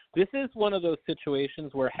comment. This is one of those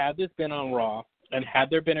situations where had this been on Raw, and had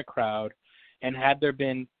there been a crowd, and had there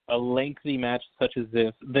been a lengthy match such as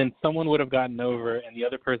this, then someone would have gotten over, and the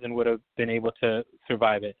other person would have been able to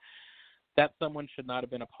survive it. That someone should not have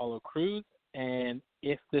been Apollo Crews, and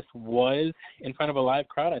if this was in front of a live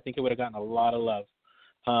crowd, I think it would have gotten a lot of love.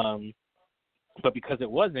 But because it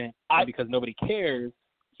wasn't, and because nobody cares,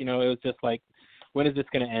 it was just like, when is this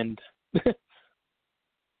going to end?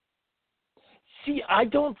 See, I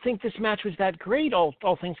don't think this match was that great, all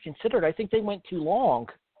things considered. I think they went too long.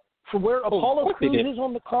 For where Apollo Crews is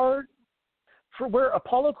on the card,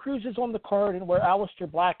 and where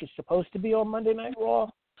Aleister Black is supposed to be on Monday Night Raw,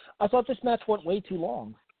 I thought this match went way too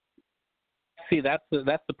long. See, that's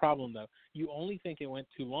the problem, though. You only think it went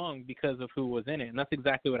too long because of who was in it, and that's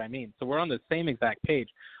exactly what I mean. So we're on the same exact page.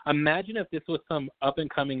 Imagine if this was some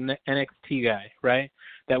up-and-coming NXT guy, right,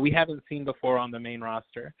 that we haven't seen before on the main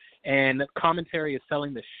roster, and commentary is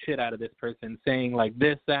selling the shit out of this person, saying, like,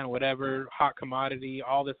 this, that, and whatever, hot commodity,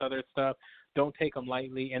 all this other stuff, don't take them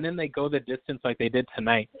lightly, and then they go the distance like they did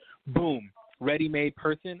tonight. Boom. Ready-made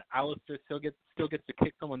person, Aleister still gets to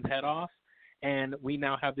kick someone's head off, and we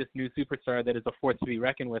now have this new superstar that is a force to be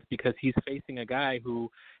reckoned with because he's facing a guy who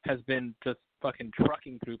has been just fucking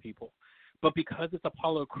trucking through people. But because it's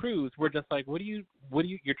Apollo Crews, we're just like,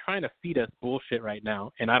 you're trying to feed us bullshit right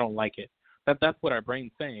now, and I don't like it. That's what our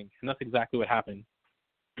brain's saying, and that's exactly what happened.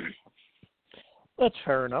 That's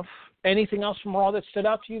fair enough. Anything else from Raw that stood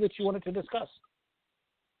out to you that you wanted to discuss?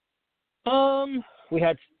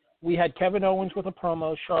 We had Kevin Owens with a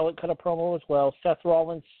promo. Charlotte cut a promo as well. Seth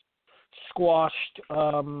Rollins squashed.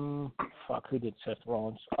 Who did Seth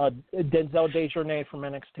Rollins? Denzel Dejournay from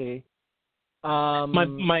NXT.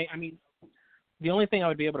 The only thing I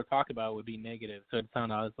would be able to talk about would be negative, so it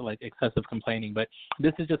sounds like excessive complaining. But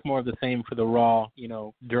this is just more of the same for the Raw,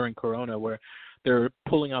 during Corona, where they're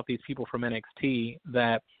pulling out these people from NXT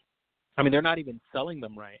that, I mean, they're not even selling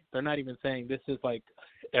them right. They're not even saying this is like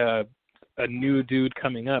a new dude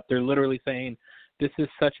coming up. They're literally saying this is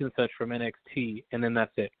such and such from NXT, and then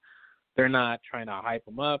that's it. They're not trying to hype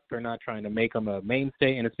them up. They're not trying to make them a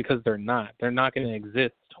mainstay, and it's because they're not. They're not going to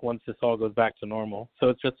exist once this all goes back to normal. So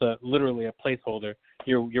it's just literally a placeholder.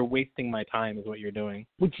 You're wasting my time is what you're doing.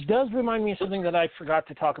 Which does remind me of something that I forgot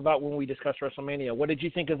to talk about when we discussed WrestleMania. What did you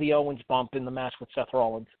think of the Owens bump in the match with Seth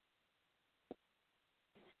Rollins?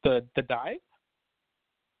 The dive?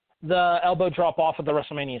 The elbow drop off of the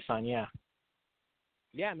WrestleMania sign, yeah.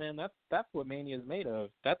 Yeah, man, that's what Mania is made of.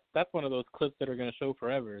 That's one of those clips that are going to show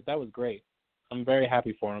forever. That was great. I'm very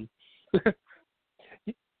happy for him.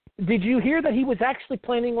 Did you hear that he was actually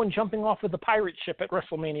planning on jumping off of the pirate ship at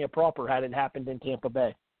WrestleMania proper had it happened in Tampa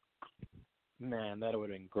Bay? Man, that would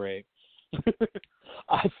have been great.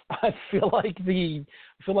 I feel like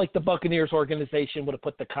the Buccaneers organization would have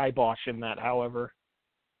put the kibosh in that, however.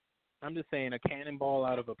 I'm just saying a cannonball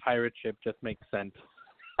out of a pirate ship just makes sense.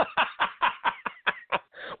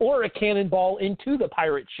 Or a cannonball into the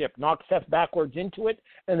pirate ship, knock Seth backwards into it,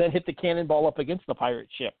 and then hit the cannonball up against the pirate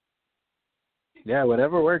ship. Yeah,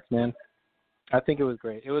 whatever works, man. I think it was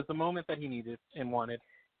great. It was the moment that he needed and wanted.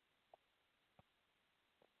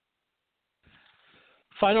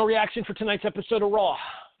 Final reaction for tonight's episode of Raw.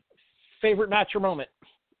 Favorite match or moment?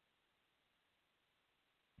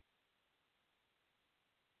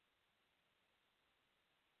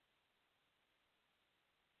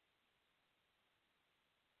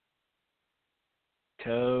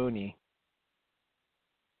 Tony.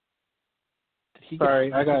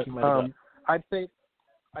 Sorry, I got. I'd say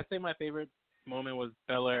my favorite moment was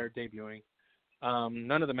Belair debuting.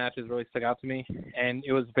 None of the matches really stuck out to me, and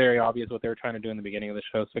it was very obvious what they were trying to do in the beginning of the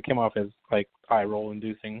show, so it came off as like eye roll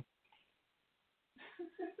inducing.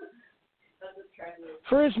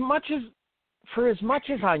 For as much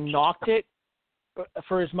as I knocked it,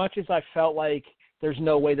 for as much as I felt like there's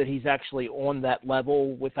no way that he's actually on that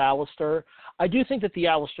level with Aleister, I do think that the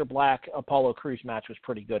Aleister Black Apollo Crews match was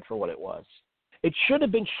pretty good for what it was. It should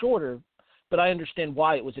have been shorter, but I understand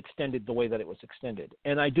why it was extended the way that it was extended.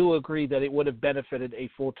 And I do agree that it would have benefited a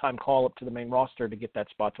full-time call-up to the main roster to get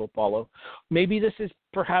that spot to Apollo. Maybe this is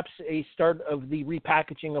perhaps a start of the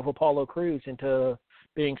repackaging of Apollo Crews into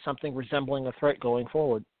being something resembling a threat going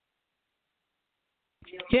forward.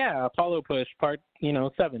 Yeah, Apollo Push, part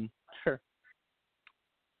 7. Sure.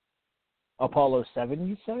 Apollo 7,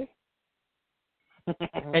 you say?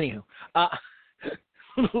 Anywho,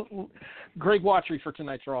 Greg Watchery for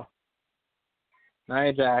tonight's Raw.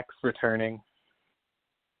 Nia Jax returning.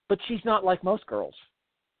 But she's not like most girls.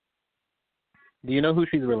 Do you know who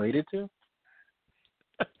she's related to?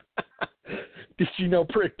 Did you know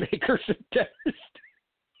Britt Baker's a dentist?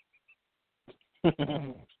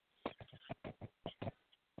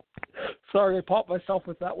 Sorry, I popped myself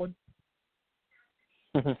with that one.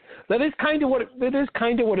 That is kind of what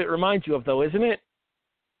it reminds you of, though, isn't it?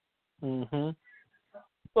 Mhm.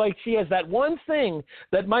 Like she has that one thing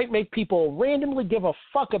that might make people randomly give a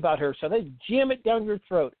fuck about her, so they jam it down your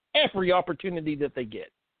throat every opportunity that they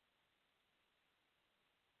get.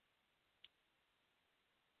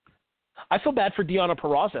 I feel bad for Deonna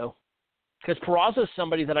Purrazzo, because Purrazzo is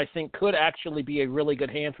somebody that I think could actually be a really good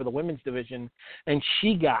hand for the women's division, and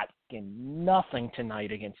she got nothing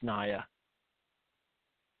tonight against Nia.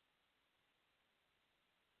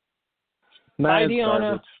 Bye, Deonna.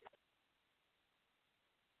 Garbage.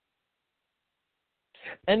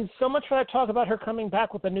 And so much for that talk about her coming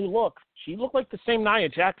back with a new look. She looked like the same Nia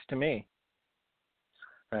Jax to me.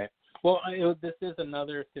 Right. Well, this is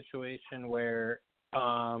another situation where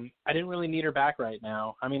I didn't really need her back right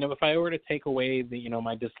now. I mean, if I were to take away the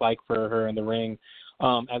my dislike for her in the ring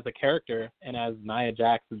as a character and as Nia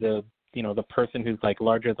Jax, the person who's like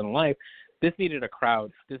larger than life, this needed a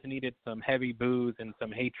crowd. This needed some heavy boos and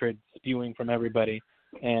some hatred spewing from everybody.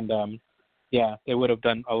 And they would have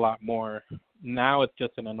done a lot more. Now it's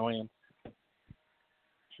just an annoyance.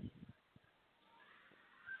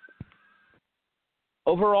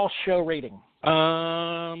 Overall show rating? 5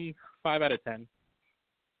 out of 10.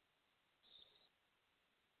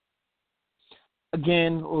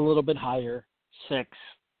 Again, a little bit higher, 6.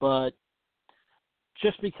 But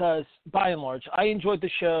just because, by and large, I enjoyed the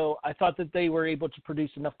show. I thought that they were able to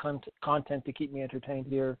produce enough content to keep me entertained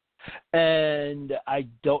here. And I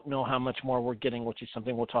don't know how much more we're getting, which is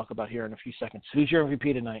something we'll talk about here in a few seconds. Who's your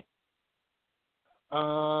MVP tonight?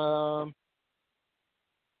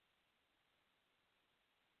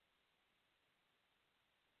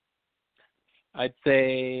 I'd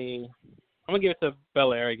say I'm going to give it to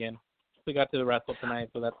Belair again. Ashley got to wrestle tonight,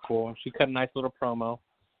 so that's cool. She cut a nice little promo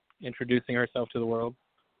introducing herself to the world.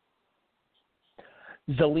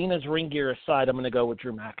 Zelina's ring gear aside, I'm going to go with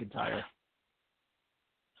Drew McIntyre.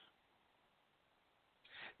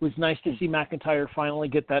 It was nice to see McIntyre finally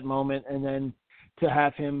get that moment, and then to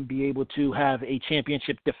have him be able to have a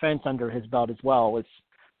championship defense under his belt as well. It's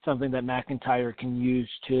something that McIntyre can use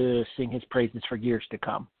to sing his praises for years to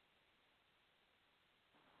come.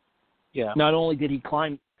 Yeah. Not only did he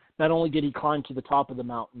climb to the top of the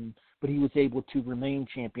mountain, but he was able to remain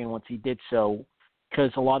champion once he did so.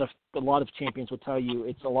 Because a lot of champions will tell you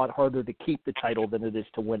it's a lot harder to keep the title than it is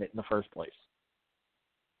to win it in the first place.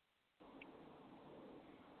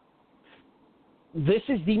 This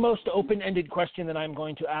is the most open-ended question that I'm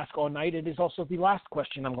going to ask all night. It is also the last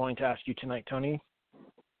question I'm going to ask you tonight, Tony.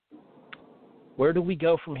 Where do we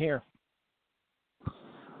go from here?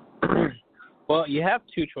 Well, you have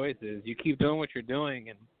two choices. You keep doing what you're doing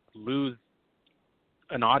and lose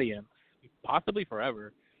an audience, possibly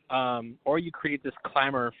forever. Or you create this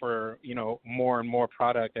clamor for, more and more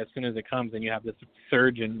product as soon as it comes, and you have this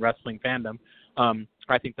surge in wrestling fandom.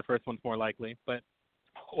 I think the first one's more likely.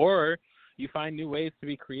 Or you find new ways to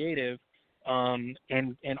be creative, and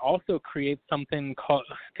also create something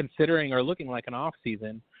considering or looking like an off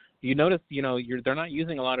season. You notice, they're not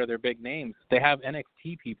using a lot of their big names. They have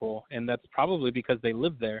NXT people, and that's probably because they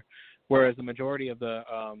live there. Whereas the majority of the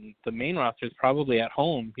main roster is probably at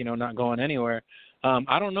home, not going anywhere.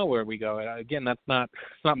 I don't know where we go. Again, it's not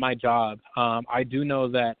my job. I do know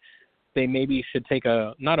that they maybe should take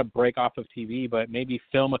not a break off of TV, but maybe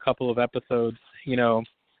film a couple of episodes,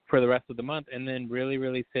 for the rest of the month, and then really,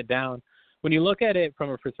 really sit down. When you look at it from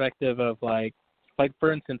a perspective of like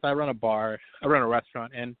for instance, I run a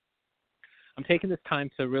restaurant, and I'm taking this time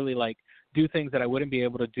to really do things that I wouldn't be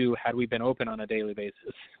able to do had we been open on a daily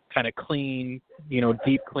basis. Kind of clean,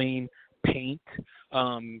 deep clean, paint,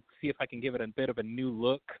 see if I can give it a bit of a new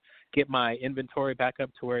look, get my inventory back up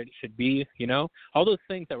to where it should be, all those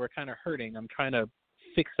things that were kind of hurting. I'm trying to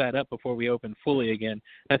fix that up before we open fully again.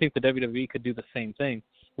 And I think the WWE could do the same thing.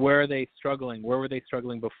 Where are they struggling? Where were they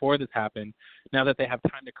struggling before this happened? Now that they have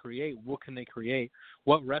time to create, what can they create?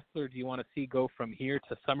 What wrestler do you want to see go from here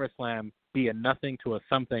to SummerSlam, be a nothing to a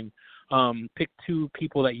something? Pick two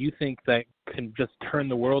people that you think that can just turn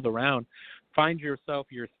the world around. Find yourself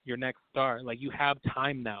your next star. You have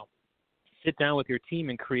time now. Sit down with your team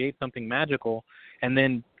and create something magical, and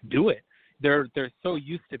then do it. They're so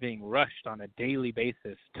used to being rushed on a daily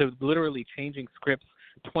basis, to literally changing scripts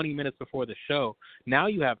 20 minutes before the show. Now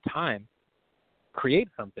you have time. Create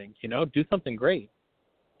something, do something great.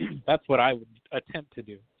 That's what I would attempt to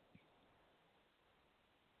do.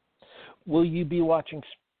 Will you be watching?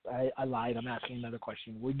 I lied. I'm asking another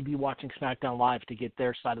question. Will you be watching SmackDown Live to get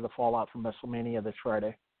their side of the fallout from WrestleMania this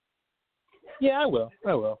Friday? Yeah, I will.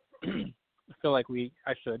 I feel like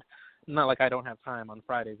I should. Not like I don't have time on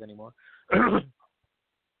Fridays anymore.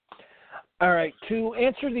 All right. To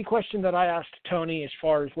answer the question that I asked Tony as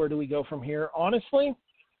far as where do we go from here, honestly,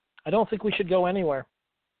 I don't think we should go anywhere.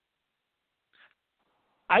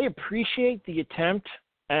 I appreciate the attempt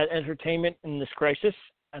at entertainment in this crisis,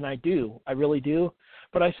 and I do. I really do.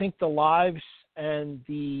 But I think the lives and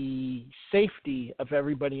the safety of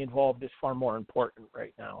everybody involved is far more important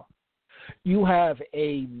right now. You have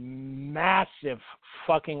a massive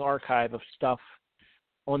fucking archive of stuff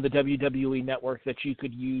on the WWE network that you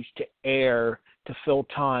could use to air to fill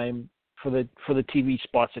time for the TV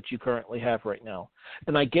spots that you currently have right now.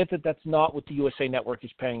 And I get that that's not what the USA Network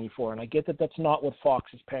is paying you for, and I get that that's not what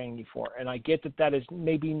Fox is paying you for, and I get that that is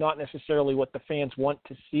maybe not necessarily what the fans want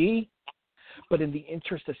to see, but in the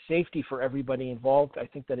interest of safety for everybody involved, I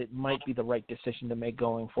think that it might be the right decision to make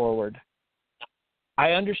going forward.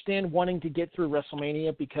 I understand wanting to get through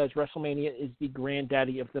WrestleMania because WrestleMania is the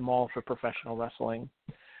granddaddy of them all for professional wrestling.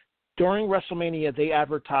 During WrestleMania, they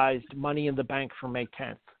advertised Money in the Bank for May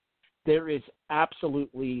 10th. There is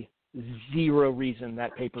absolutely zero reason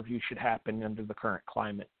that pay-per-view should happen under the current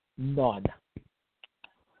climate. None.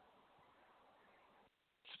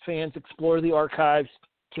 Fans explore the archives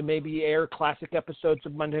to maybe air classic episodes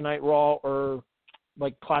of Monday Night Raw or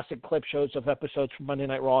like classic clip shows of episodes from Monday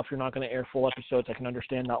Night Raw. If you're not going to air full episodes, I can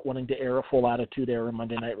understand not wanting to air a full Attitude Era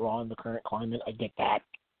Monday Night Raw in the current climate. I get that.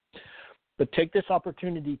 But take this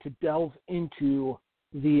opportunity to delve into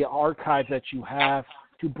the archive that you have,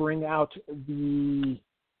 to bring out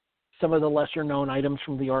some of the lesser known items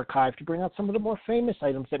from the archive, to bring out some of the more famous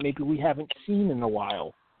items that maybe we haven't seen in a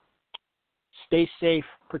while. Stay safe,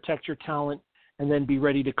 protect your talent, and then be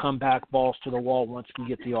ready to come back balls to the wall once we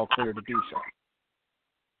get the all clear to do so.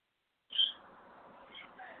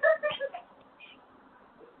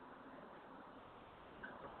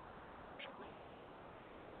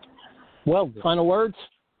 Well, final words?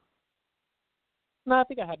 No, I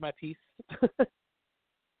think I had my piece.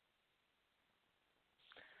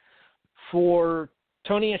 For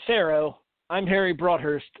Tony Acero, I'm Harry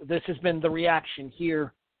Broadhurst. This has been The Reaction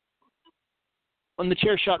here on the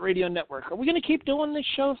Chairshot Radio Network. Are we going to keep doing this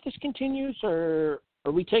show if this continues, or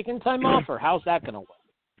are we taking time off, or how's that going to work?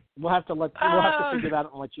 We'll have to figure that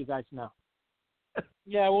out and let you guys know.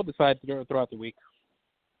 Yeah, we'll decide throughout the week.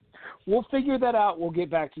 We'll figure that out. We'll get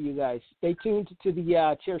back to you guys. Stay tuned to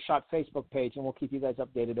the Chairshot Facebook page, and we'll keep you guys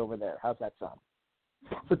updated over there. How's that sound?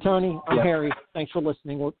 For Tony, I'm Harry. Thanks for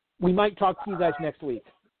listening. We might talk to you guys next week.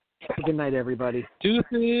 Good night, everybody.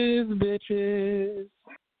 Deuces, bitches.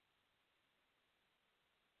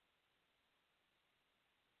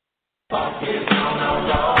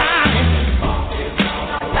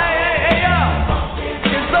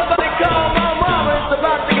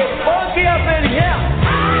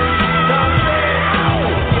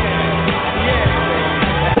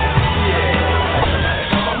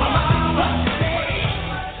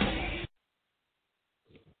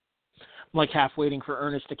 I'm like half waiting for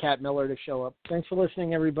Ernest the Cat Miller to show up. Thanks for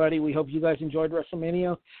listening, everybody. We hope you guys enjoyed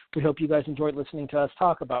WrestleMania. We hope you guys enjoyed listening to us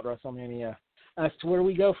talk about WrestleMania. As to where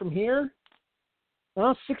we go from here,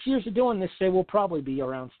 well, 6 years of doing this, say we'll probably be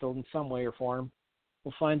around still in some way or form.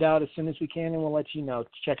 We'll find out as soon as we can, and we'll let you know.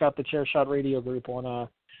 Check out the Chairshot Radio group on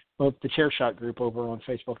the Chairshot group over on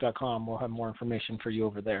Facebook.com. We'll have more information for you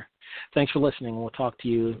over there. Thanks for listening. We'll talk to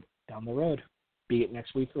you down the road, be it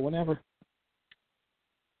next week or whenever.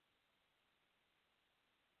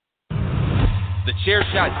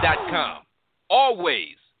 TheChairShot.com.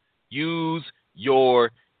 Always use your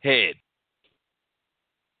head.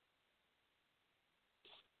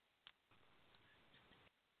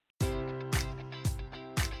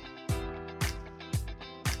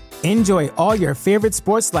 Enjoy all your favorite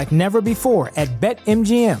sports like never before at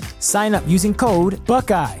BetMGM. Sign up using code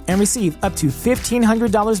Buckeye and receive up to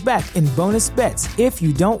 $1,500 back in bonus bets if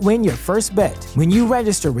you don't win your first bet. When you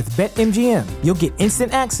register with BetMGM, you'll get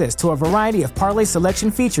instant access to a variety of parlay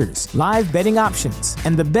selection features, live betting options,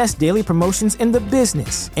 and the best daily promotions in the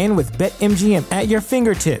business. And with BetMGM at your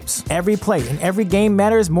fingertips, every play and every game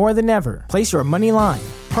matters more than ever. Place your money line,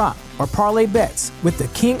 prop, or parlay bets with the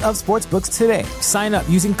king of sportsbooks today. Sign up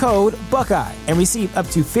using code Buckeye and receive up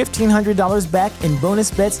to $1,500 back in bonus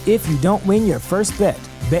bets if you don't win your first bet.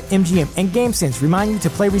 BetMGM and GameSense remind you to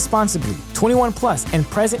play responsibly. 21 plus and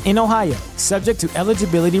present in Ohio, subject to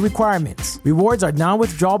eligibility requirements. Rewards are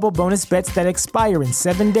non-withdrawable bonus bets that expire in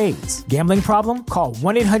 7 days. Gambling problem? Call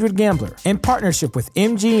 1-800-GAMBLER. In partnership with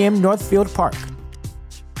MGM Northfield Park.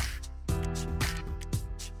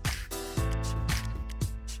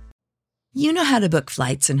 You know how to book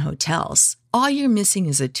flights and hotels. All you're missing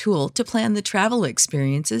is a tool to plan the travel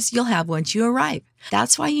experiences you'll have once you arrive.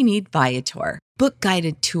 That's why you need Viator. Book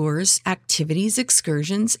guided tours, activities,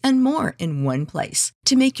 excursions, and more in one place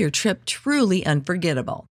to make your trip truly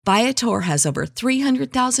unforgettable. Viator has over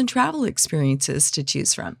 300,000 travel experiences to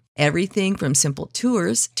choose from. Everything from simple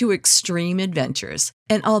tours to extreme adventures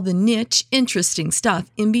and all the niche, interesting stuff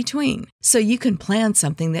in between. So you can plan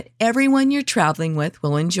something that everyone you're traveling with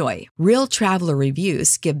will enjoy. Real traveler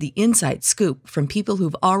reviews give the inside scoop from people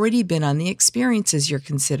who've already been on the experiences you're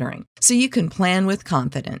considering. So you can plan with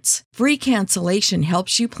confidence. Free cancellation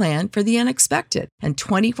helps you plan for the unexpected. And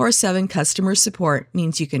 24/7 customer support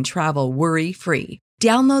means you can travel worry-free.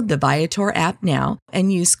 Download the Viator app now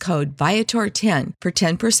and use code Viator10 for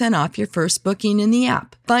 10% off your first booking in the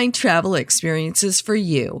app. Find travel experiences for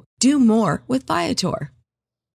you. Do more with Viator.